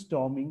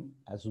brainstorming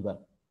as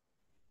well.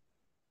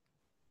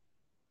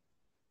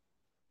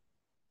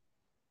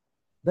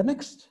 The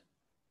next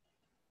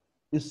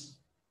is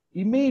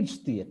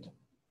image theater.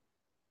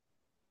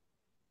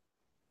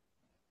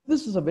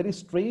 This is a very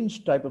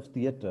strange type of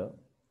theater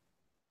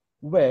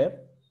where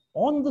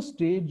on the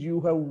stage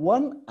you have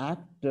one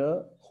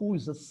actor who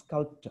is a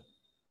sculptor.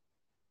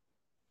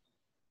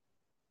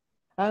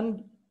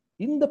 And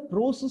in the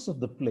process of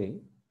the play,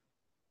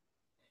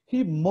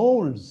 he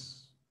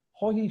molds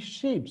or he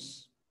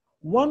shapes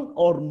one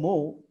or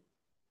more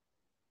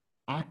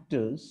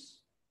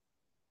actors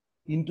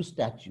into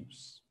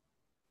statues.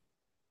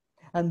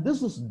 And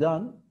this is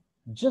done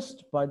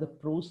just by the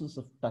process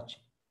of touching.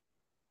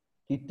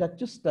 He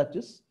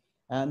touches,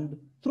 and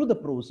through the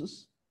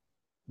process,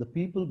 the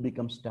people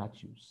become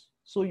statues.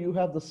 So you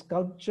have the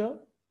sculpture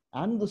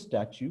and the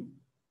statue,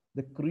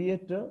 the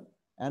creator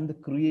and the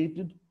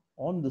created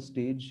on the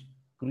stage,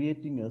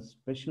 creating a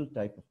special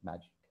type of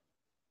magic.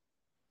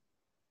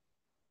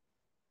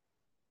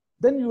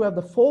 Then you have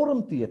the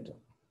forum theater.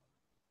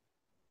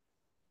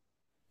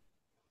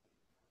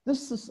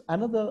 This is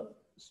another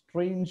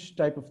strange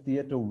type of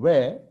theater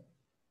where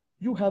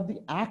you have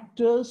the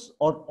actors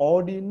or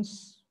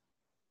audience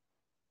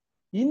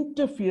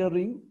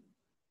interfering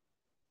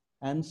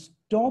and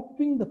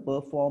stopping the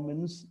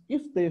performance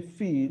if they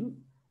feel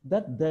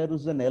that there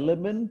is an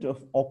element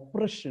of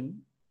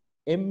oppression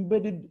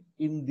embedded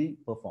in the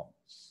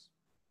performance.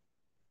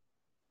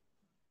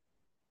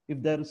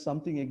 If there is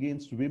something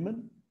against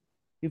women,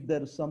 if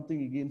there is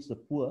something against the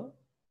poor,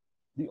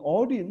 the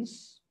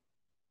audience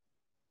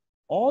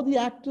or the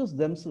actors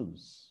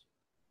themselves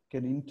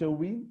can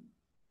intervene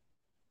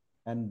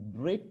and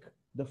break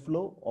the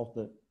flow of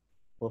the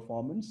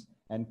performance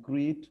and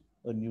create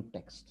a new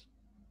text.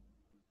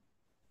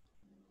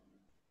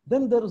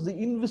 Then there is the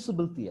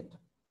invisible theater.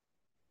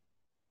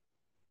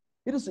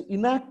 It is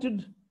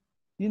enacted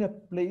in a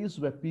place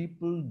where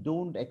people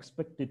don't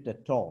expect it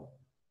at all.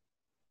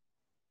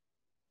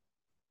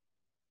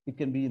 It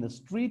can be in a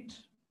street,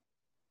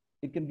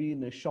 it can be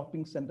in a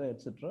shopping center,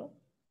 etc.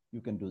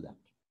 You can do that.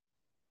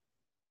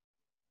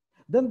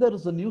 Then there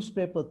is a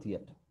newspaper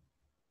theater,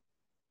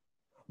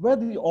 where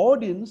the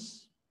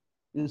audience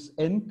is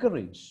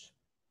encouraged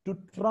to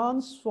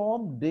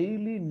transform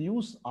daily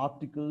news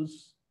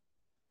articles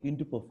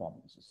into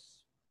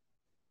performances.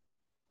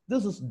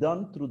 This is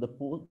done through the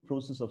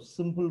process of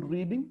simple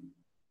reading,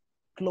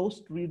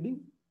 closed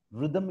reading,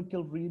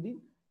 rhythmical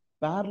reading,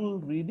 parallel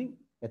reading,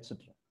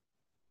 etc.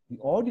 The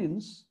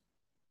audience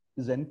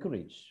is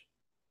encouraged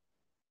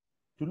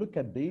to look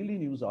at daily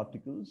news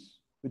articles,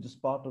 which is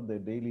part of their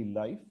daily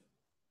life,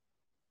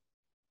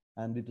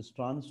 and it is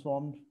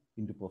transformed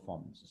into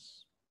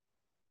performances.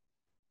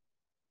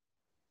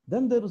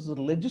 Then there is a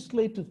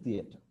legislative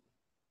theater,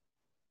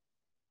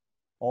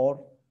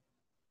 or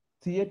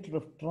theater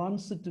of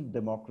transitive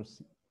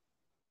democracy,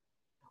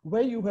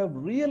 where you have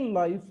real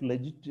life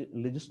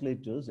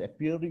legislators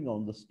appearing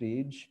on the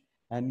stage,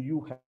 and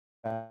you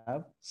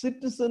have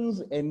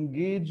citizens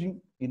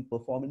engaging in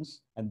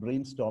performance and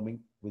brainstorming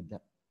with them.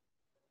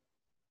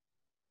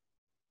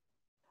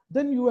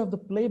 Then you have the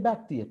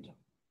playback theater,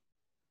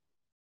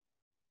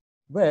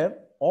 where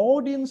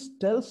audience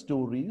tell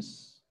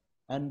stories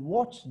and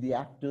watch the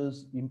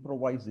actors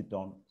improvise it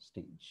on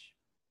stage.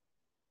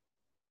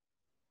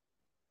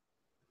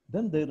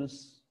 Then there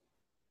is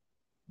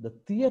the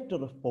theater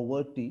of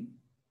poverty,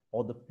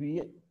 or the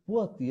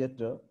poor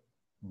theater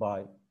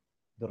by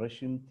the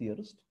Russian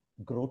theorist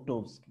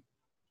Grotowski.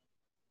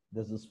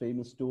 There's this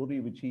famous story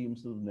which he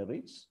himself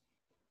narrates.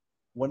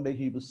 One day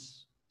he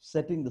was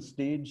setting the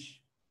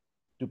stage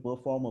to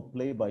perform a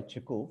play by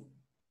Chekhov.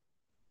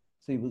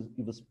 So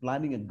he was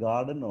planning a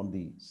garden on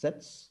the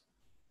sets,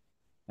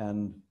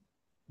 and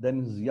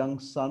then his young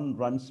son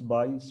runs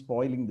by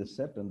spoiling the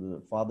set, and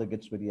the father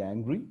gets very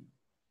angry.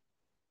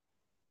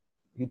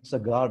 It's a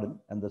garden,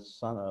 and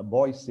the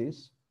boy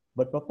says,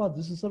 "But Papa,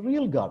 this is a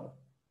real garden."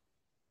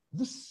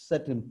 This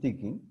set him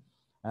thinking,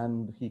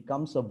 and he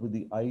comes up with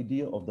the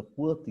idea of the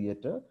poor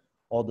theater,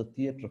 or the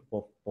theater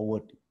of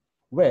poverty,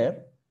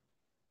 where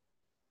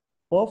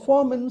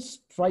performance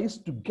tries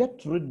to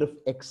get rid of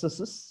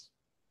excesses,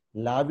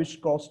 lavish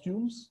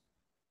costumes,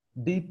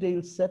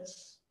 detailed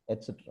sets,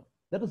 etc.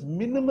 That is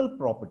minimal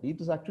property.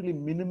 It is actually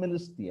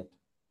minimalist theater.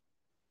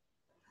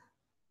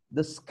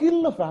 The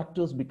skill of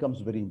actors becomes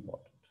very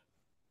important.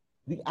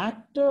 The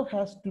actor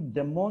has to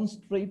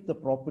demonstrate the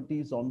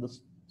properties on the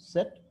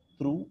set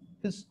through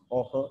his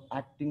or her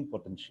acting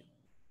potential.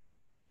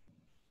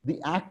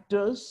 The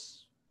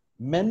actor's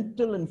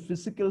mental and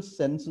physical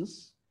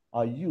senses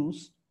are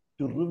used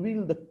to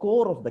reveal the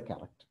core of the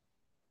character.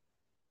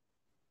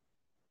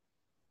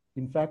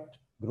 In fact,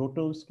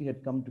 Grotowski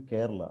had come to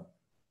Kerala,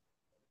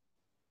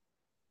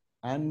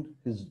 and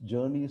his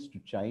journeys to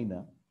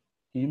China,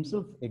 he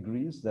himself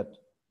agrees that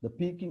the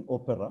Peking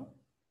opera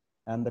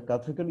and the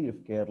Kathakali of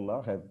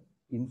Kerala have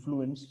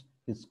influenced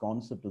his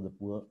concept of the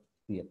poor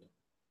theater.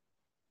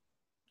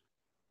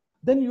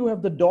 Then you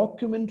have the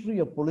documentary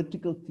of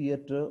political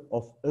theater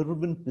of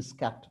Irvin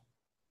Piscator,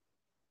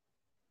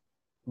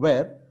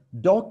 where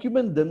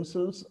documents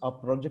themselves are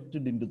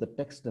projected into the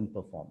text and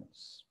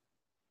performance.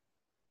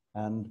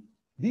 And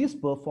these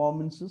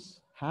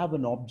performances have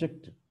an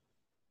objective,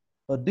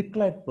 a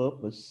declared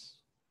purpose,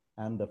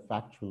 and a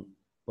factual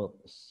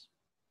purpose.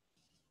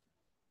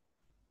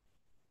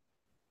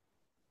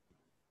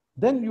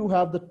 Then you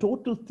have the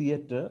total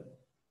theater,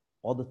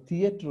 or the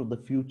theater of the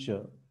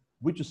future,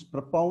 which is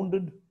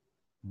propounded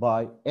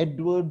by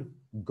Edward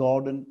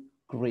Gordon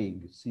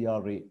Craig,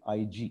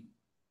 C-R-A-I-G.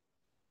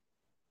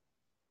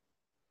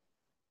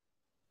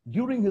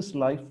 During his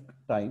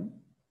lifetime,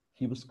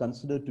 he was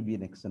considered to be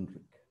an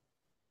eccentric.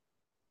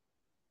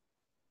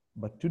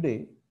 But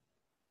today,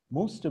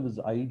 most of his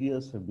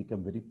ideas have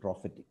become very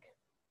prophetic.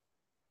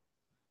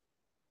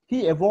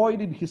 He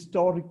avoided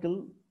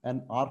historical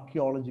and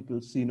archaeological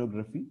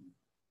scenography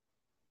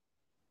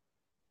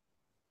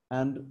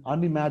and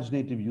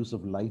unimaginative use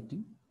of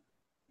lighting.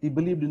 He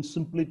believed in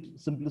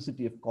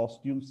simplicity of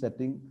costume,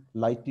 setting,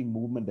 lighting,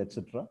 movement,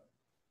 etc.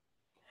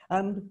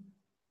 And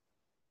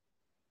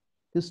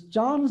his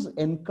chance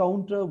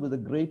encounter with the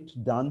great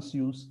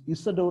danseuse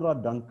Isadora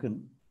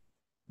Duncan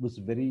was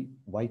very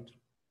vital,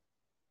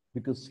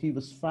 because he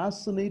was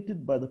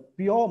fascinated by the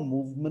pure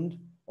movement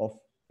of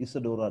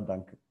Isadora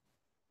Duncan.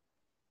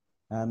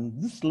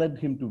 And this led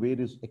him to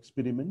various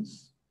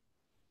experiments,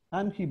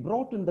 and he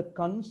brought in the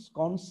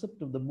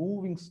concept of the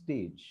moving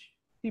stage.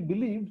 He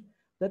believed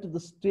that the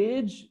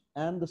stage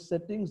and the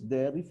settings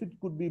there, if it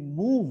could be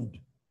moved,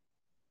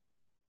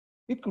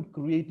 it could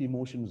create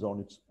emotions on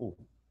its own.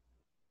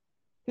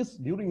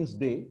 During his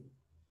day,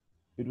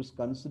 it was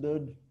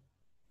considered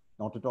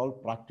not at all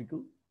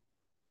practical.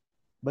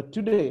 But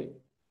today,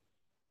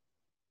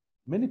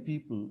 many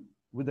people,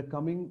 with the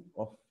coming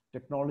of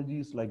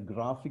technologies like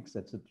graphics,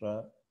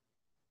 etc.,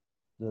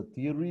 the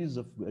theories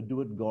of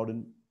Edward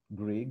Gordon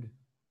Gregg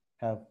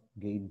have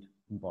gained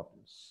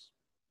importance.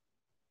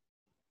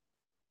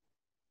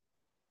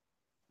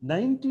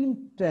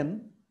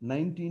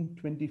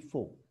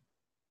 1910-1924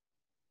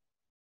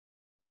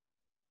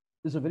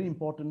 is a very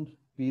important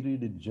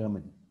period in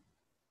Germany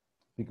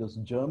because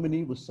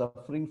Germany was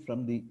suffering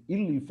from the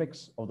ill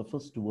effects of the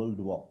First World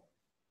War.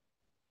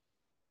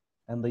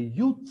 And the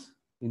youth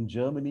in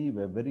Germany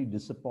were very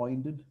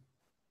disappointed,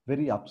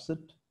 very upset.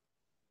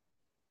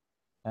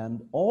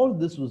 And all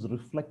this was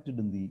reflected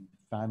in the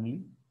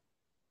family.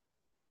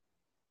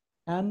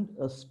 And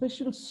a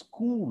special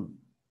school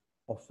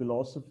of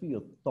philosophy,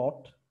 of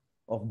thought,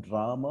 of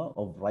drama,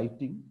 of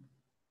writing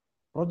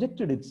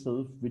projected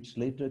itself, which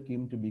later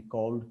came to be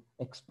called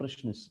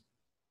expressionism.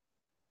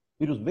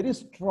 It was very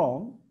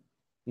strong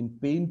in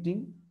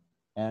painting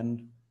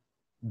and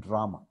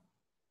drama.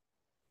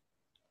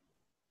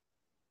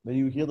 When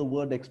you hear the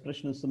word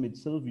expressionism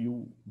itself,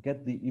 you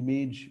get the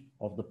image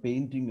of the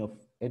painting of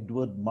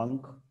Edward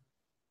Munch,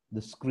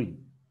 The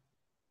Scream.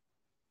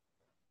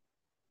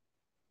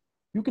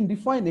 You can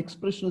define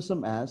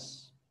expressionism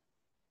as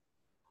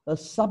a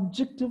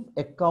subjective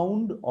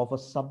account of a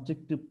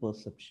subjective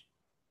perception.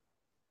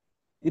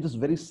 It is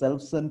very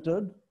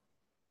self-centered.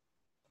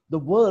 The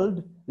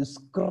world is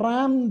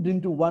crammed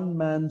into one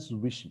man's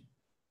vision.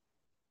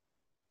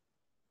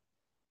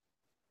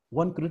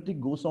 One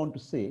critic goes on to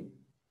say,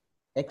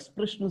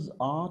 expressionist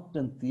art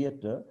and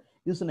theater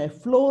is an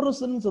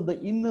efflorescence of the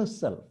inner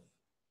self.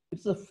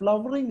 It's a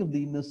flowering of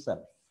the inner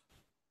self.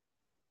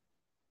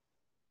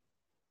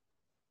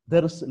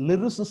 There is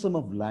lyricism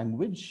of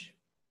language.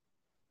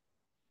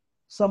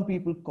 Some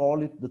people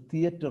call it the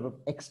theater of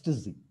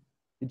ecstasy.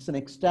 It's an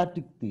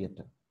ecstatic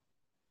theater.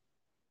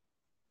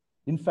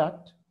 In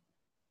fact,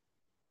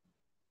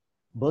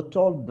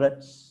 Bertolt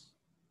Brecht's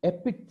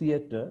epic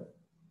theater,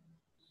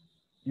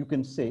 you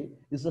can say,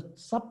 is a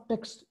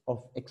subtext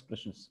of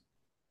expressionism.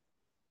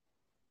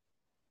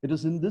 It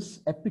is in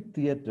this epic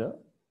theater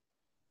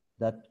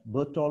that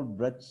Bertolt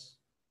Brecht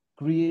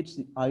creates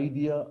the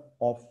idea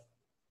of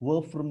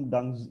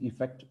Wolfram-Dung's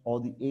effect or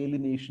the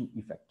alienation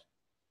effect,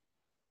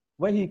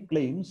 where he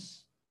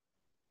claims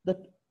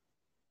that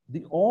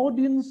the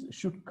audience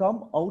should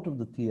come out of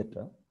the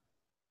theater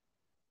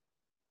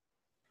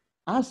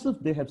as if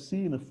they have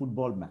seen a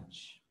football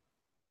match,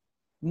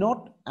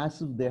 not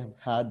as if they have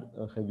had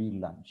a heavy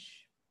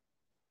lunch.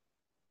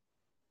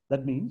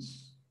 That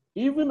means,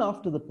 even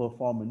after the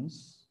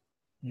performance,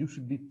 you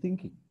should be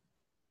thinking.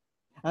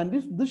 And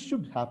if this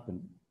should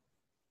happen,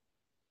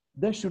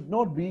 there should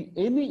not be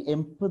any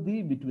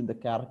empathy between the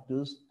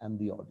characters and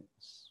the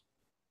audience.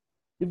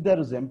 If there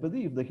is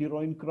empathy, if the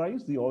heroine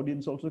cries, the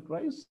audience also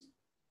cries,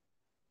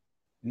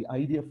 the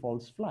idea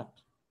falls flat.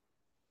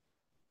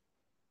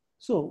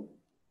 So,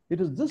 it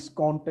is this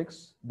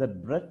context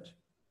that Brecht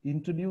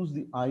introduced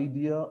the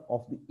idea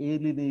of the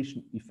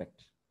alienation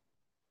effect.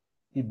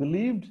 He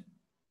believed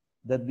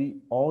that the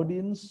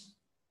audience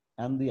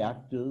and the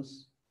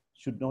actors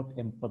should not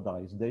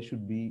empathize. There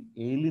should be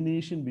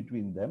alienation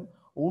between them.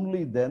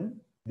 Only then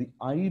the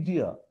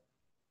idea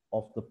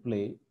of the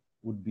play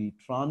would be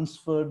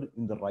transferred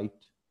in the right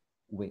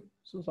way.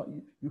 So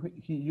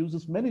he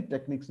uses many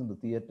techniques in the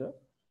theater,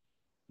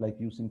 like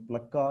using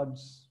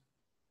placards,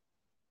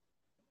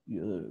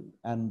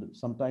 and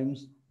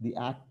sometimes the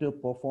actor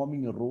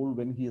performing a role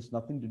when he has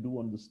nothing to do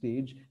on the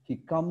stage, he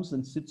comes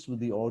and sits with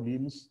the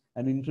audience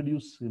and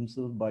introduces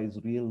himself by his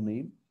real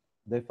name,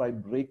 thereby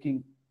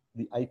breaking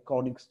the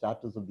iconic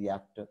status of the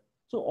actor.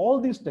 So all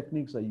these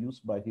techniques are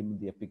used by him in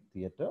the epic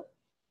theater,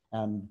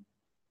 and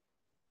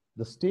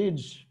the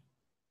stage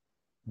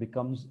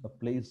becomes a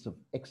place of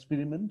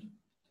experiment.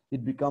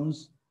 It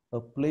becomes a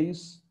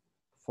place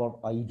for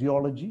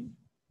ideology.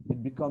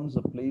 It becomes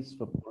a place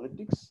for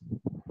politics,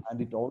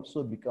 and it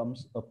also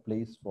becomes a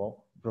place for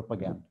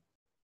propaganda.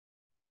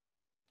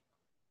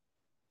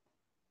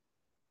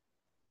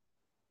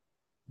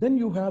 Then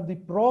you have the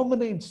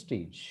promenade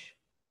stage,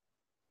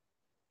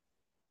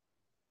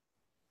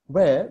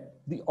 where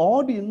the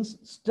audience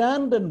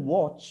stand and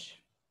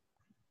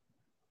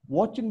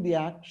watching the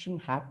action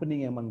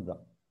happening among them.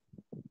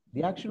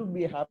 The action would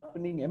be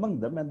happening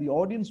among them, and the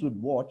audience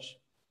would watch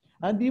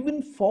and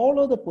even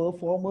follow the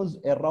performers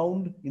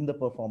around in the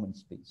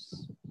performance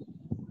space.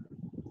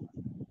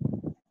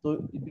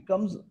 So it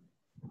becomes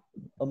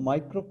a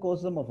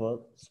microcosm of a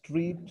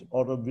street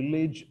or a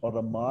village or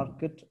a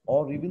market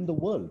or even the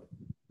world,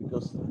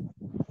 because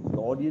the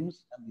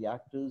audience and the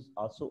actors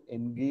are so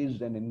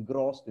engaged and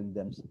engrossed in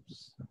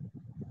themselves.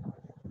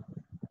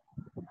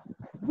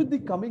 With the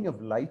coming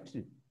of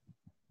lighting,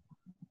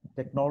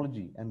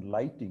 technology and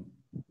lighting,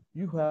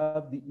 you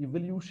have the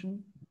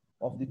evolution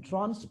of the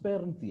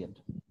transparent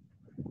theater,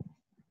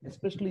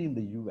 especially in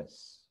the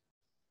US.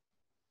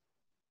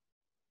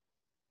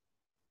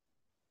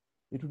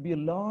 It would be a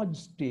large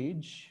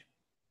stage.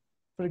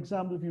 For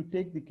example, if you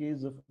take the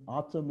case of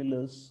Arthur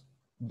Miller's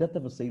Death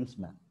of a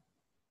Salesman,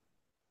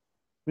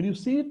 when you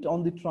see it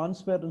on the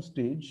transparent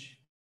stage,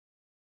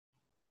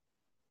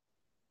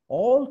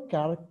 all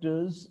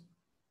characters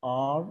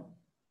are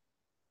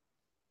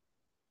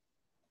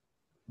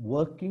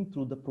working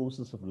through the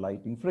process of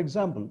lighting. For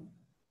example,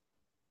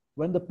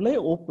 when the play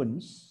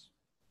opens,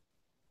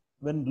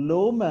 when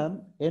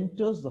Lowman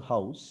enters the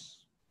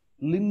house,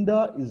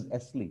 Linda is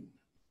asleep.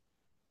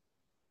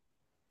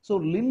 So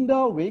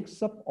Linda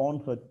wakes up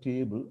on her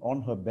table,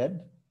 on her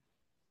bed,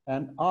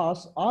 and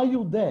asks, "Are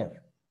you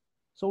there?"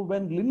 So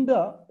when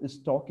Linda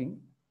is talking,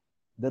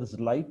 there is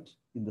light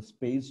in the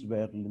space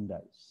where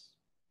Linda is.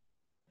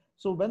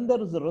 So when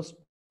there is a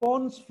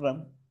response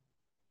from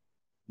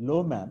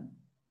Lowman,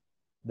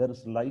 there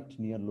is light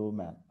near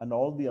Lowman, and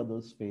all the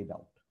others fade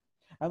out.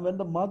 And when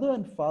the mother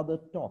and father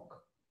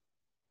talk,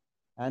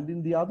 and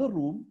in the other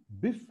room,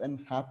 Biff and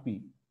Happy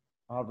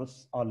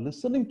are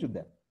listening to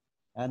them.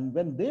 And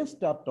when they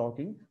start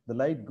talking, the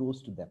light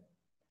goes to them.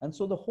 And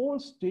so the whole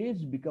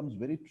stage becomes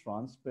very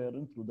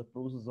transparent through the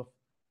process of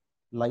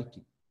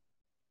lighting.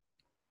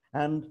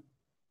 And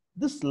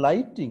this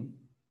lighting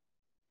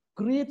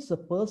creates a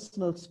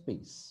personal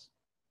space.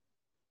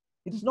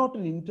 It is not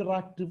an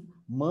interactive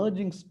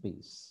merging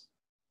space.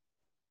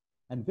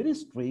 And very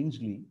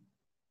strangely,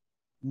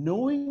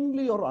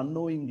 knowingly or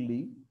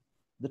unknowingly,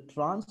 the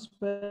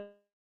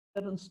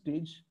transparent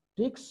stage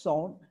takes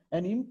on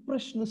an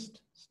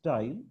impressionist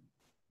style,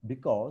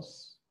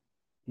 because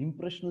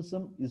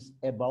Impressionism is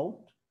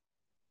about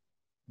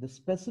the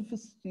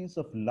specificities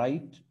of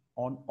light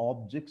on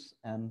objects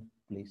and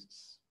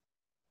places.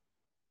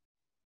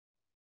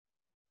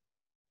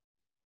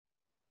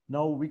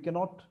 Now, we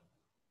cannot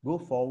go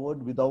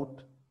forward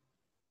without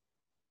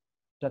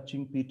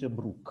touching Peter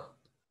Brook.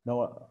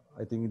 Now,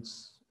 I think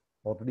it's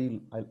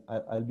already,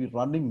 I'll be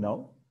running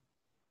now.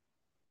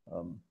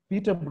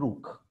 Peter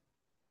Brook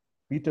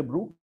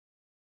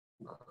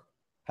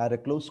had a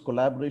close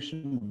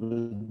collaboration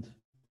with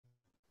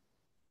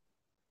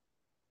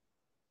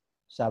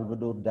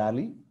Salvador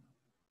Dali,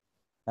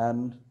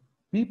 and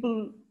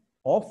people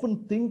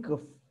often think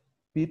of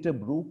Peter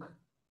Brook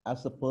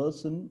as a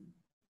person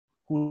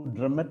who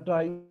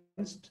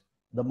dramatized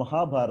the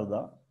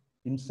Mahabharata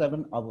in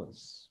 7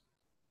 hours.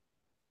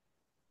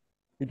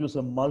 It was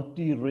a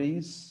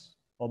multi-race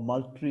or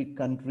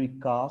multi-country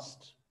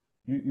cast.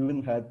 You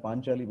even had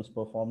Panchali was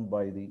performed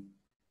by the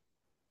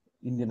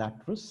Indian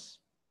actress.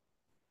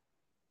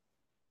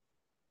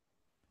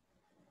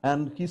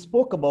 And he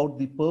spoke about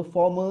the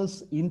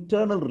performers'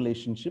 internal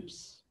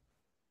relationships,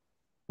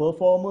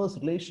 performers'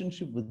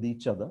 relationship with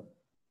each other,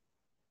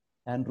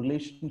 and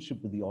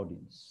relationship with the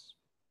audience.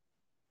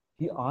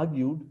 He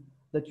argued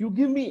that you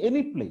give me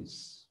any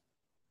place,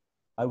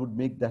 I would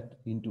make that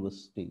into a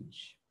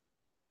stage.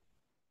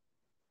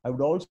 I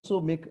would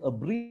also make a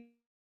brief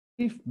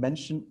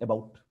mention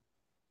about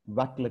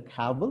Václav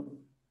Havel,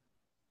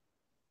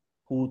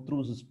 who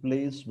through his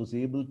plays was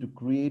able to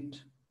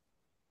create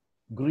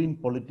green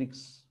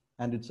politics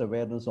and its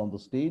awareness on the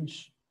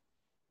stage.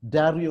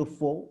 Dario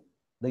Fo,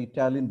 the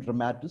Italian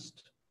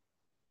dramatist,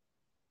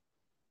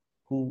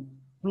 who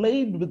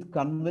played with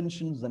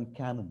conventions and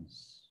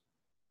canons.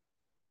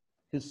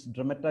 His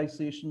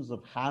dramatizations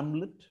of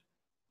Hamlet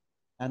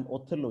and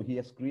Othello, he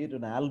has created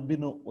an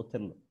albino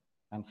Othello.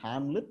 And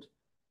Hamlet,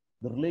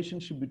 the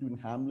relationship between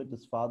Hamlet,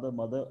 his father,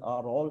 mother,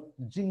 are all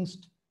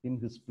jinxed in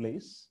his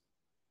plays.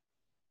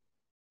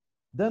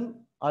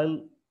 Then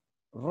I'll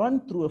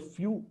run through a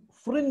few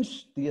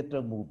fringe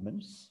theater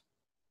movements.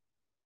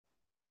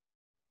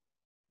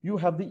 You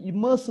have the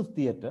immersive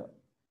theater,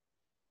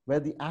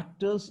 where the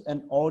actors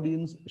and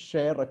audience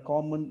share a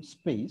common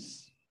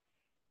space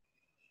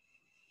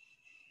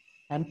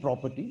and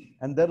property,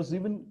 and there is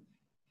even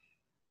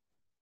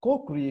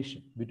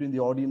co-creation between the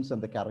audience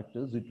and the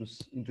characters. It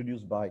was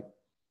introduced by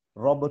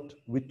Robert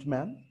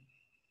Whitman.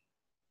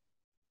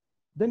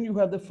 Then you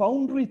have the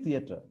foundry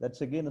theater.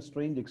 That's again a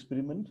strange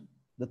experiment.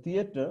 The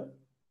theater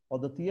or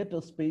the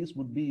theater space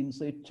would be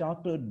inside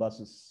chartered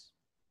buses.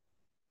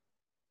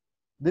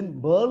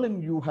 Then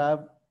Berlin, you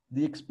have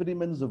the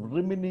experiments of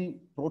Rimini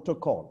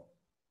Protocol,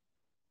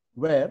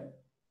 where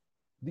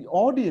the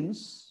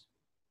audience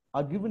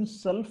are given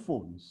cell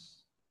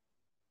phones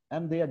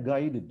and they are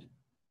guided.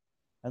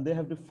 And they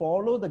have to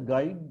follow the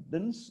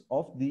guidance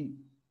of the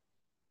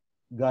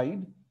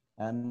guide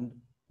and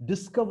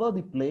discover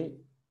the play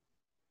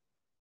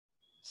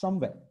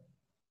somewhere.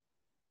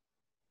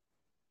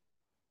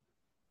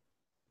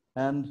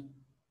 And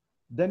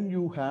then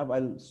you have,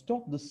 I'll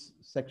stop this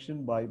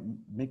section by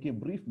making a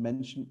brief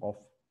mention of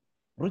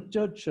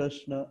Richard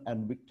Kirshner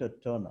and Victor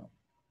Turner,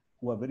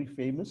 who are very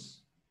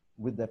famous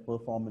with their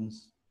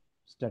performance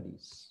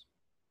studies.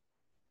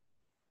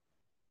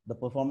 The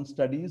performance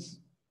studies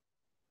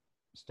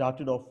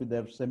started off with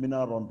their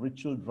seminar on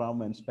ritual,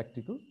 drama, and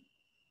spectacle.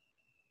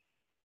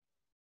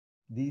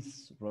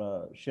 These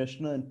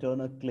Kirshner and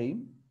Turner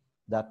claim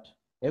that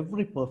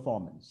every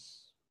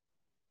performance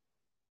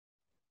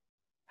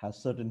has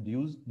certain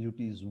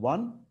duties.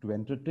 1, to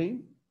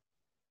entertain,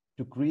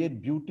 to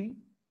create beauty,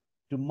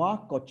 to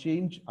mark or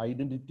change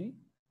identity,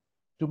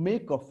 to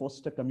make or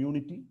foster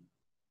community,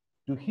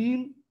 to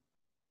heal,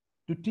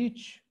 to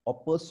teach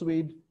or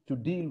persuade, to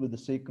deal with the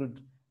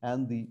sacred,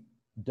 and the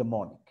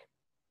demonic.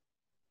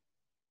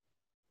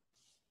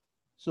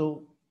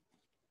 So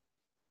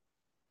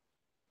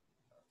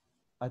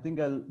I think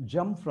I'll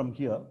jump from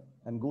here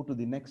and go to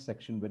the next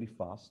section very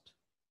fast.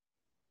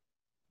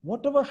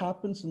 Whatever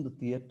happens in the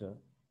theater,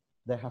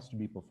 there has to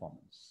be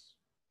performance.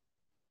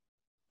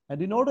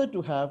 And in order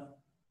to have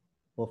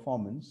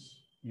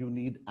performance, you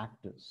need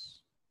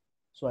actors.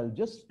 So I'll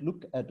just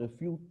look at a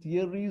few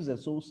theories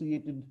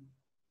associated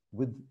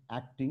with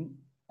acting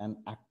and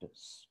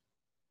actors.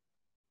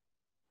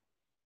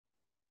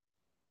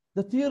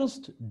 The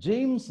theorist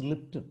James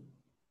Lipton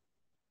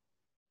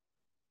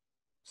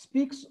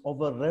speaks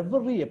of a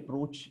reverie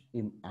approach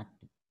in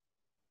acting.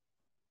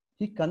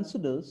 He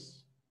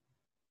considers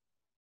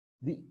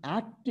the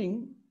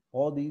acting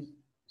or the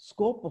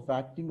scope of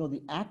acting or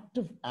the act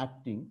of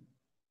acting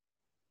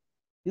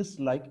is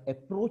like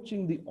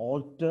approaching the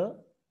altar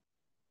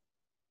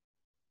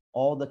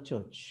or the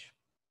church.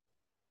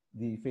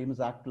 The famous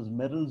actress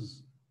Meryl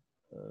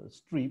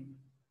Streep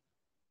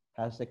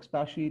has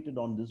expatiated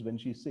on this when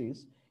she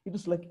says, it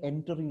is like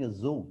entering a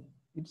zone.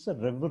 It's a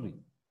reverie.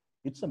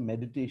 It's a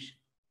meditation.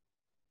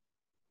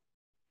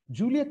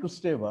 Julia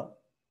Kristeva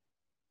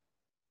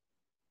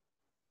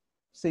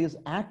says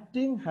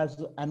acting has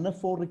an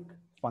anaphoric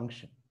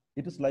function.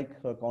 It is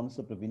like her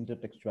concept of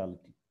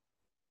intertextuality.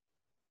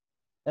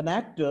 An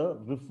actor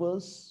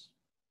refers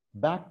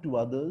back to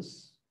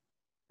others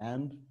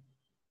and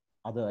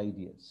other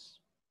ideas.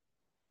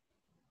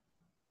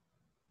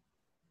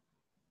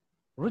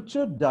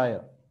 Richard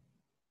Dyer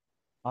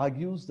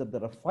argues that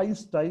there are 5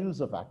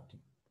 styles of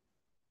acting,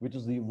 which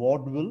is the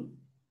vaudeville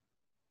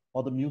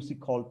or the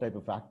music hall type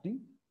of acting.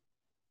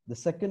 The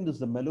second is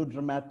the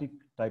melodramatic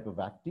type of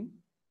acting.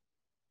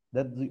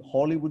 That's the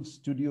Hollywood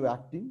studio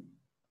acting,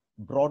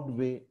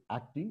 Broadway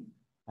acting,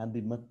 and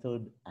the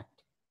method acting.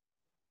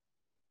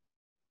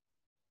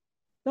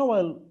 Now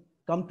I'll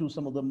come to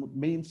some of the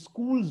main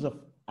schools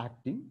of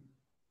acting,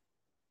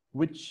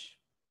 which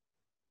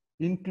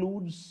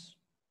includes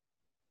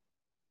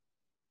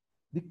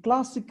the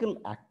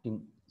classical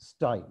acting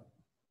style,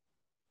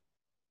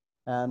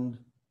 and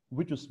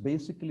which was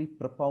basically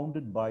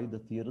propounded by the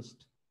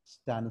theorist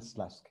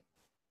Stanislavski.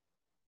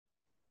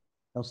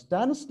 Now,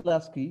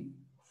 Stanislavski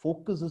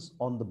focuses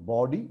on the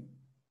body,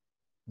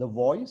 the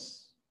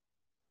voice,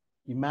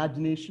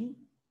 imagination,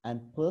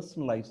 and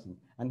personalizing,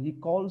 and he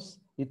calls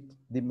it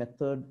the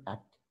method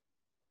acting.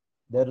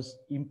 There is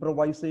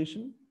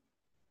improvisation,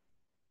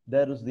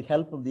 there is the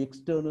help of the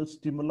external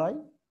stimuli,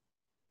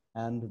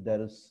 and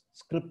there is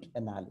script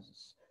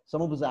analysis.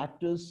 Some of his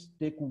actors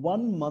take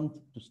 1 month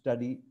to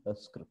study a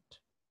script.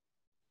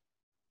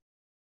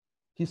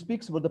 He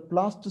speaks about the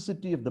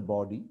plasticity of the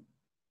body,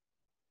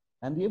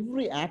 and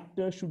every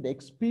actor should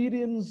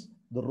experience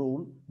the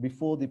role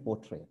before the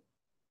portrayal.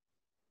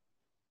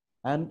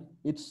 And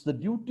it's the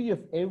duty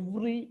of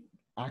every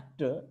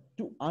actor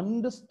to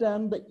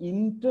understand the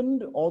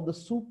intent or the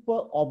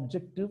super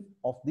objective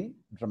of the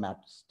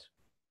dramatist.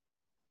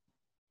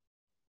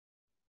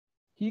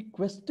 He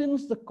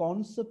questions the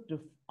concept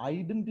of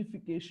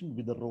identification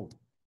with the role.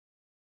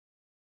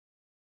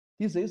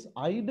 He says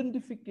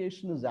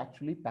identification is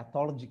actually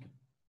pathological.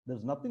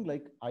 There's nothing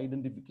like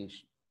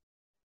identification.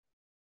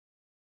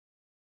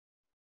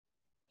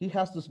 He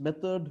has this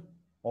method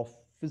of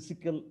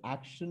physical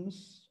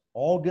actions,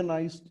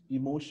 organized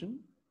emotion.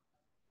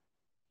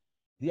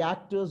 The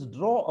actors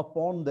draw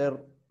upon their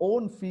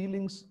own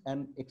feelings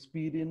and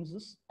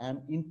experiences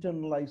and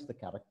internalize the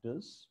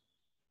characters.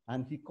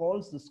 And he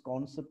calls this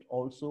concept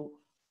also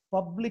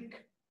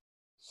public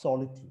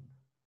solitude.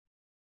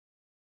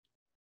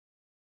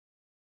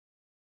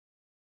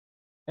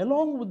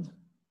 Along with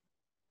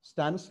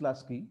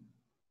Stanislavski,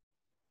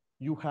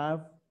 you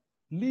have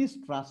Lee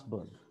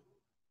Strasberg,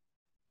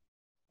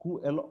 who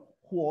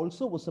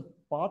also was a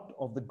part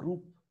of the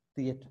group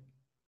theater.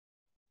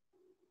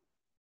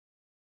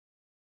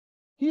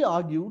 He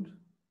argued,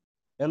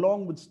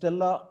 along with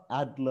Stella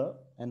Adler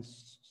and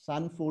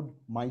Sanford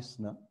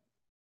Meisner,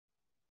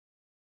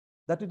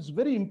 that it's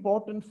very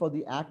important for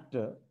the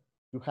actor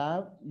to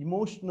have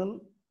emotional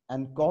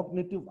and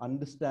cognitive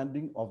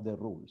understanding of their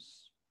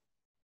roles.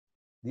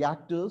 The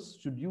actors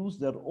should use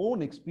their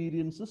own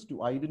experiences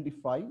to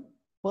identify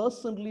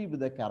personally with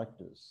their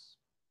characters.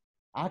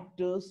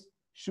 Actors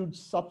should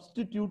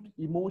substitute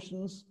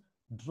emotions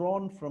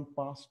drawn from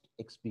past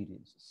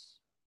experiences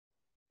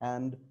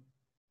and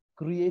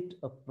create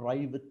a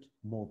private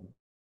moment.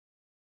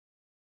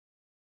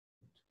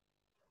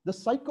 The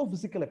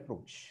psychophysical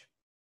approach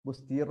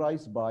was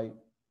theorized by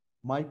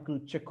Michael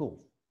Chekhov.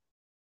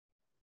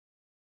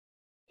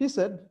 He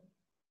said,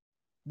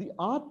 the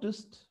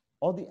artist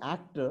or the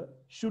actor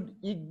should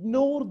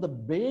ignore the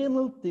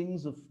banal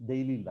things of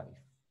daily life.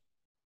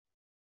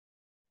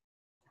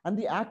 And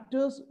the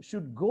actors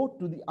should go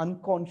to the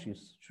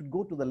unconscious, should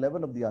go to the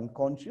level of the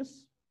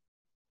unconscious,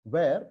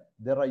 where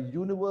there are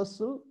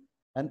universal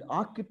and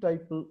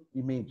archetypal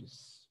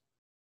images.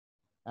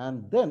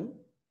 And then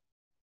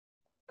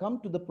come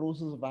to the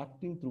process of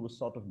acting through a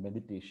sort of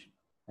meditation.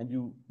 And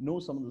you know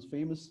some of those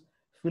famous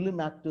film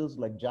actors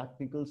like Jack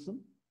Nicholson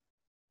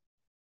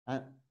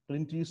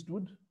Clint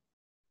Eastwood,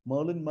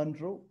 Marilyn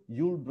Monroe,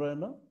 Yul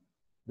Brynner,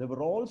 they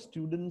were all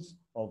students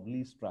of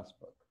Lee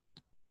Strasberg.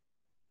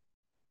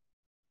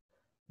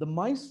 The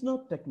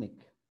Meissner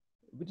technique,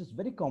 which is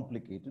very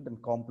complicated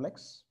and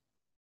complex,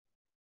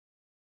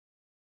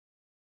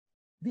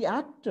 the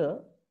actor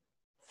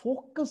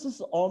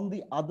focuses on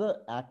the other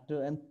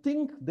actor and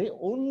think they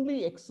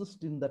only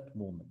exist in that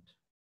moment.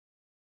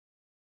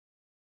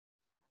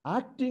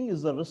 Acting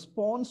is a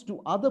response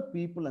to other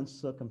people and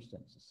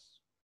circumstances.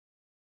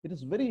 It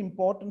is very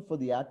important for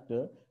the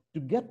actor to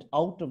get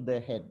out of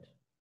their head.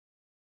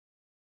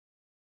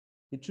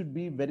 It should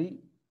be very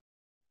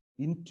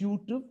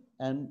intuitive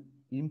and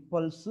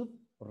impulsive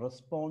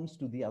response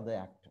to the other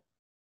actor.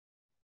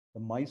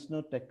 The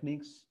Meissner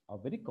techniques are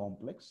very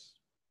complex.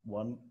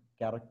 One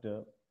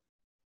character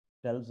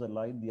tells a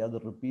line, the other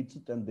repeats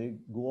it, and they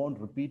go on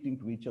repeating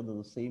to each other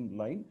the same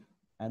line,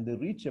 and they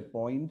reach a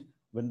point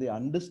when they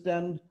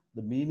understand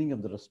the meaning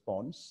of the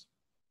response.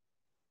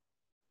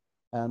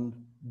 And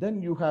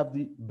then you have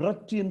the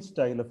Brechtian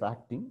style of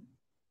acting,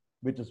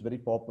 which is very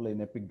popular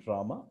in epic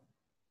drama,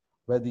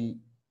 where the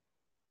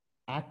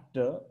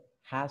actor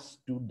has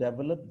to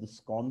develop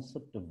this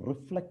concept of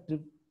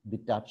reflective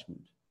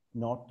detachment,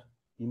 not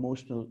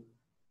emotional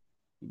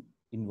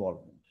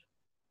involvement.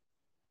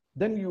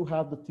 Then you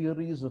have the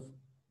theories of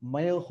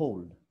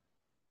Meyerhold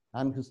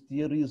and his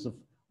theories of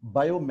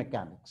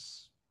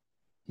biomechanics.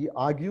 He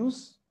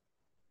argues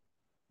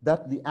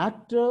that the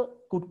actor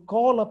could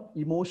call up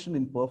emotion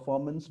in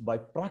performance by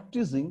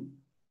practicing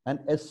and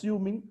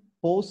assuming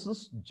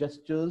poses,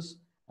 gestures,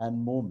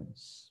 and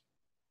moments.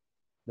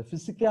 The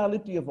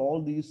physicality of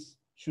all these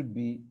should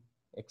be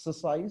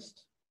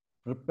exercised,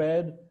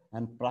 prepared,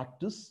 and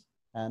practiced,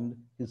 and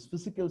his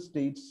physical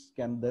states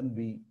can then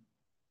be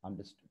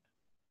understood.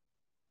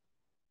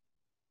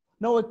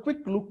 Now, a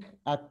quick look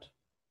at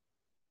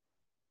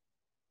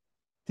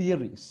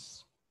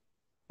theories.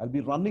 I'll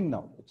be running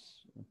now.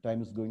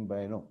 Time is going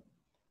by, I know.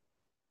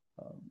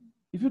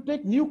 If you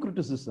take new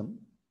criticism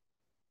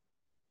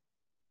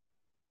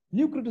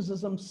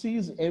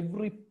sees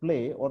every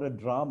play or a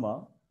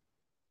drama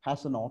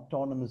has an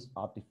autonomous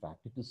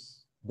artifact. It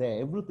is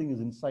there. Everything is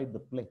inside the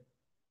play.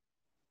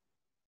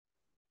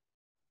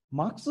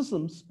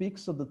 Marxism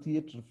speaks of the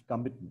theater of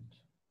commitment.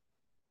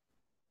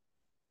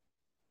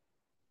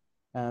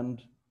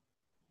 And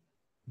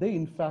they,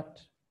 in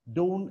fact,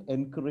 don't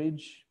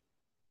encourage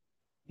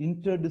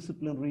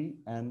interdisciplinary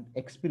and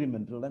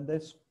experimental, and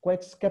they're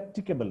quite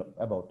skeptical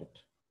about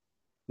it.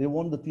 They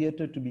want the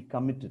theater to be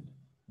committed.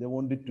 They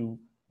want it to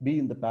be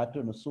in the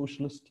pattern of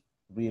socialist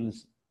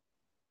realism.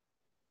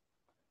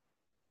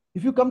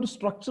 If you come to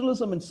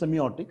structuralism and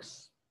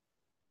semiotics,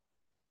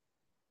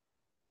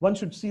 one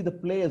should see the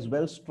play as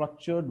well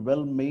structured,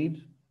 well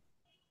made,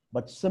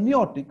 but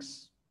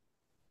semiotics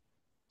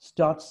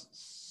starts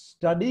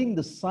studying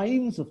the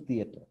science of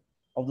theater,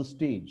 of the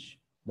stage,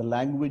 the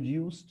language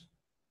used,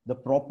 the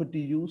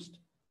property used,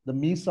 the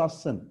mise en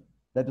scène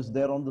that is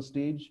there on the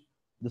stage,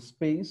 the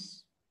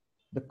space,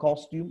 the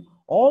costume,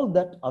 all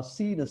that are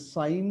seen as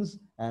science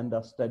and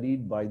are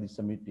studied by the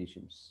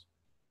semioticians.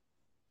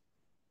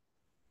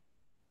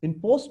 In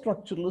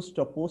post-structuralist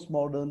or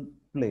postmodern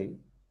play,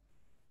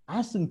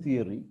 as in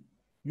theory,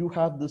 you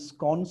have this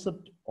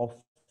concept of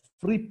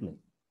free play,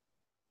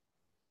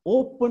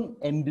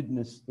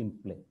 open-endedness in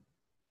play.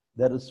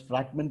 There is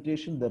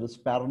fragmentation, there is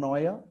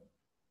paranoia,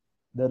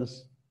 there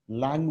is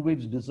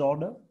language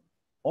disorder,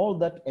 all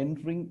that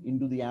entering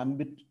into the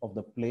ambit of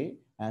the play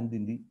and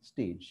in the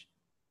stage.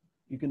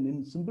 You can,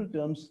 in simple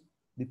terms,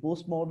 the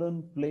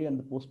postmodern play and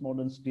the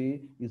postmodern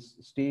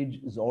stage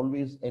is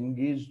always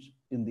engaged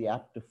in the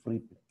act of free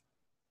play.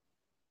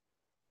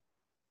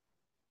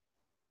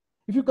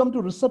 If you come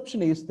to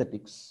reception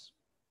aesthetics,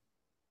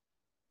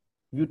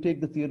 if you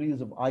take the theories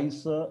of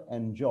Iser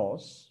and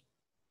Joss,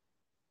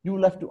 you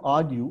will have to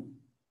argue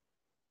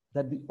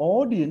that the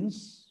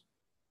audience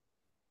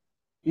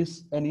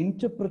is an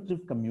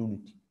interpretive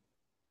community.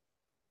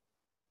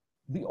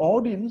 The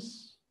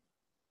audience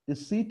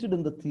is seated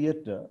in the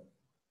theater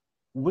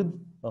with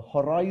a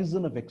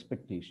horizon of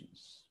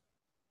expectations.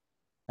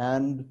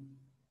 And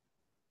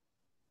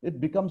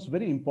it becomes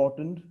very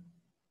important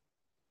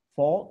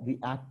for the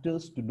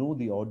actors to know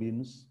the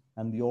audience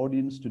and the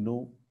audience to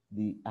know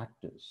the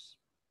actors.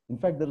 In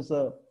fact, there is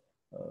a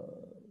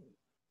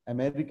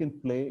American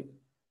play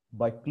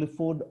by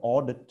Clifford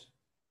Odets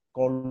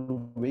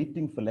called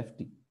Waiting for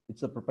Lefty.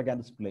 It's a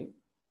propagandist play.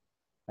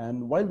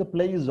 And while the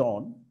play is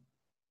on,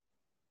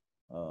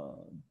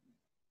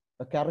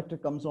 a character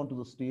comes onto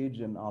the stage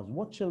and asks,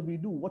 what shall we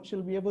do? What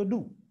shall we ever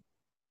do?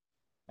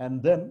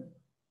 And then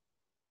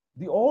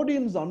the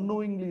audience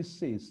unknowingly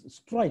says,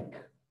 strike,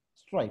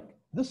 strike.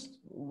 This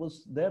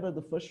was there at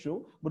the first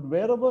show, but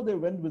wherever they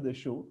went with the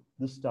show,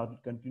 this started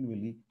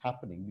continually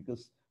happening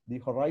because the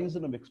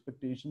horizon of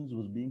expectations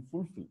was being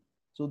fulfilled.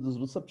 So this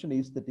reception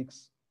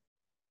aesthetics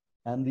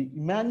and the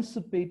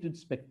emancipated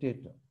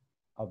spectator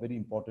are very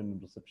important in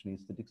reception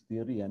aesthetics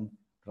theory and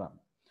drama.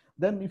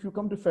 Then if you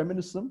come to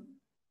feminism,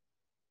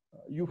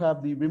 you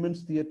have the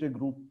women's theater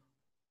group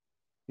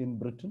in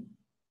Britain,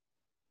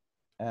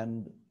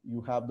 and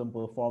you have them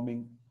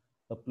performing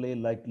a play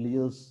like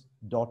Lear's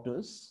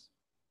Daughters.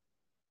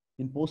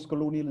 In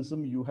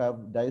post-colonialism, you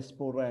have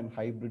diaspora and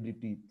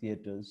hybridity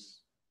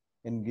theaters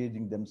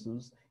engaging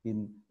themselves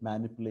in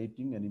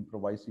manipulating and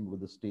improvising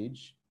with the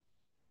stage.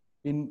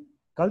 In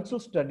cultural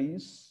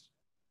studies,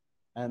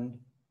 and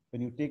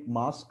when you take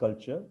mass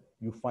culture,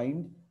 you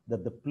find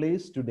that the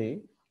plays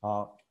today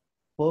are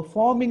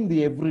performing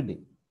the everyday.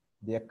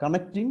 They are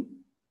connecting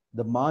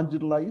the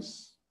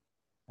marginalized,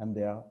 and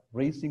they are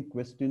raising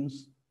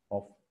questions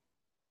of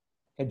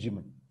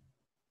hegemony.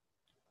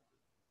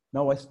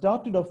 Now, I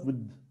started off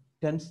with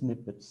 10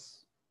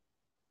 snippets.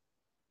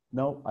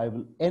 Now, I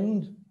will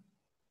end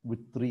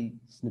with 3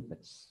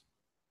 snippets.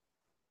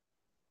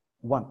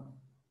 1.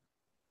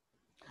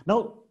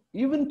 Now,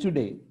 even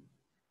today,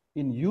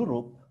 in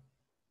Europe,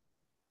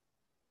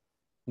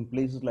 in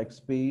places like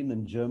Spain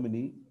and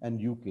Germany and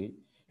UK,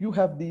 you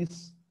have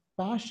these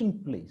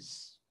passion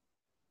plays,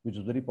 which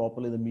was very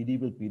popular in the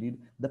medieval period.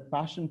 The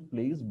passion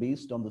plays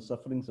based on the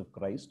sufferings of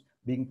Christ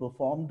being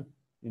performed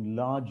in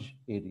large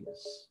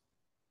areas.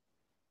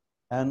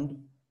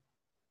 And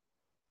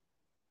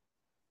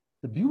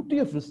the beauty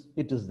of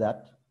it is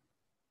that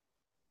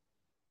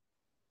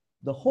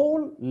the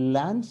whole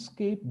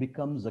landscape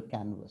becomes a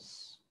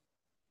canvas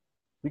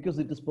because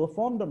it is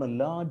performed on a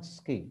large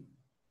scale.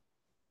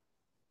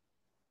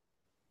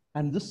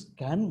 And this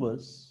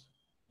canvas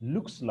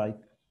looks like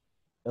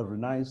a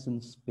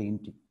Renaissance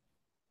painting.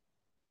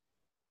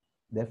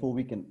 Therefore,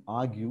 we can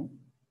argue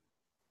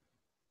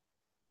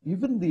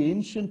even the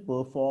ancient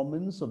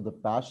performance of the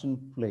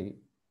Passion play,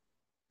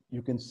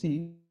 you can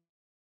see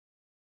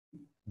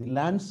the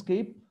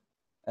landscape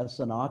as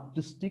an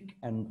artistic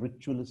and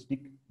ritualistic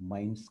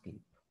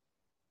mindscape.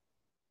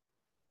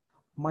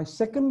 My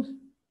second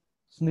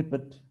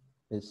snippet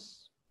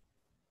is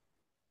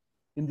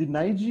in the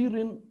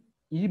Nigerian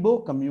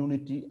Igbo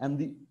community and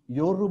the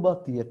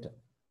Yoruba theater.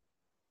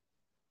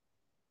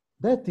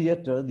 Their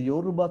theater, the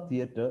Yoruba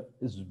theater,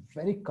 is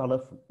very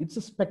colorful. It's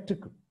a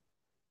spectacle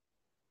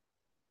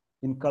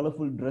in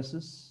colorful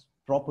dresses,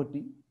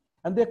 property,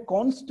 and they're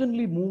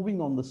constantly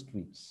moving on the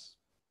streets.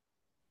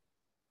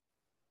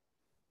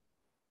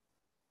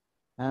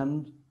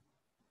 And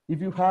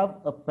if you have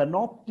a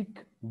panoptic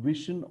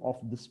vision of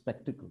the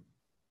spectacle,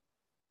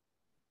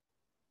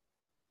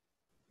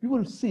 you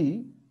will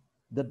see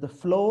that the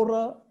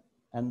flora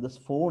and the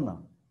fauna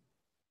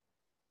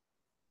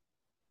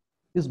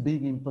is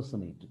being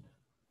impersonated.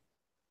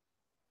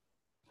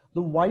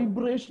 The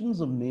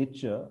vibrations of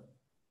nature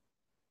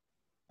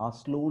are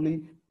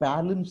slowly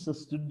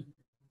palimpsested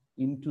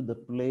into the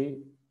play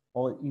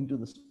or into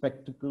the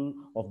spectacle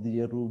of the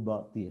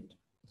Yoruba theater.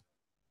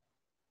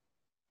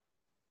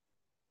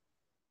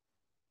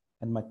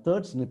 And my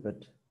third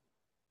snippet,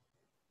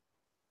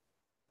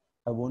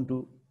 I want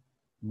to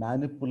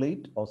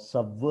manipulate or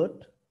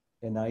subvert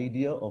an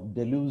idea of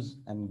Deleuze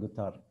and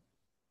Guattari.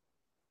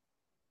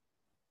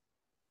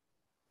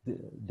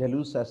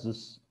 Deleuze has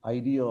this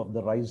idea of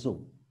the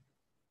rhizome.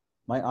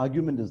 My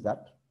argument is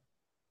that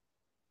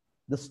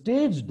the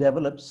stage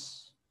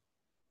develops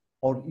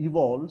or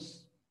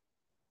evolves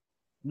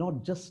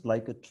not just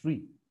like a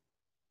tree.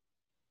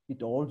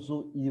 It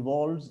also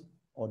evolves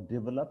or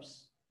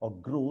develops or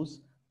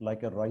grows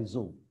like a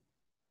rhizome.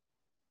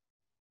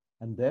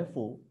 And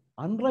therefore,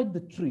 unlike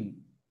the tree,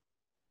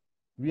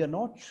 we are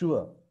not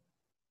sure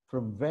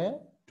from where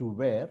to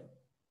where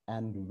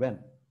and when.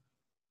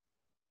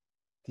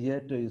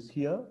 Theater is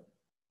here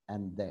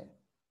and there.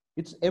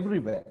 It's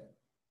everywhere.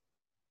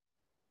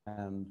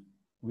 And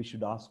we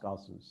should ask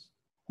ourselves,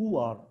 who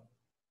are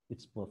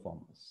its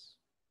performers?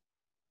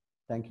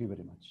 Thank you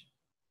very much.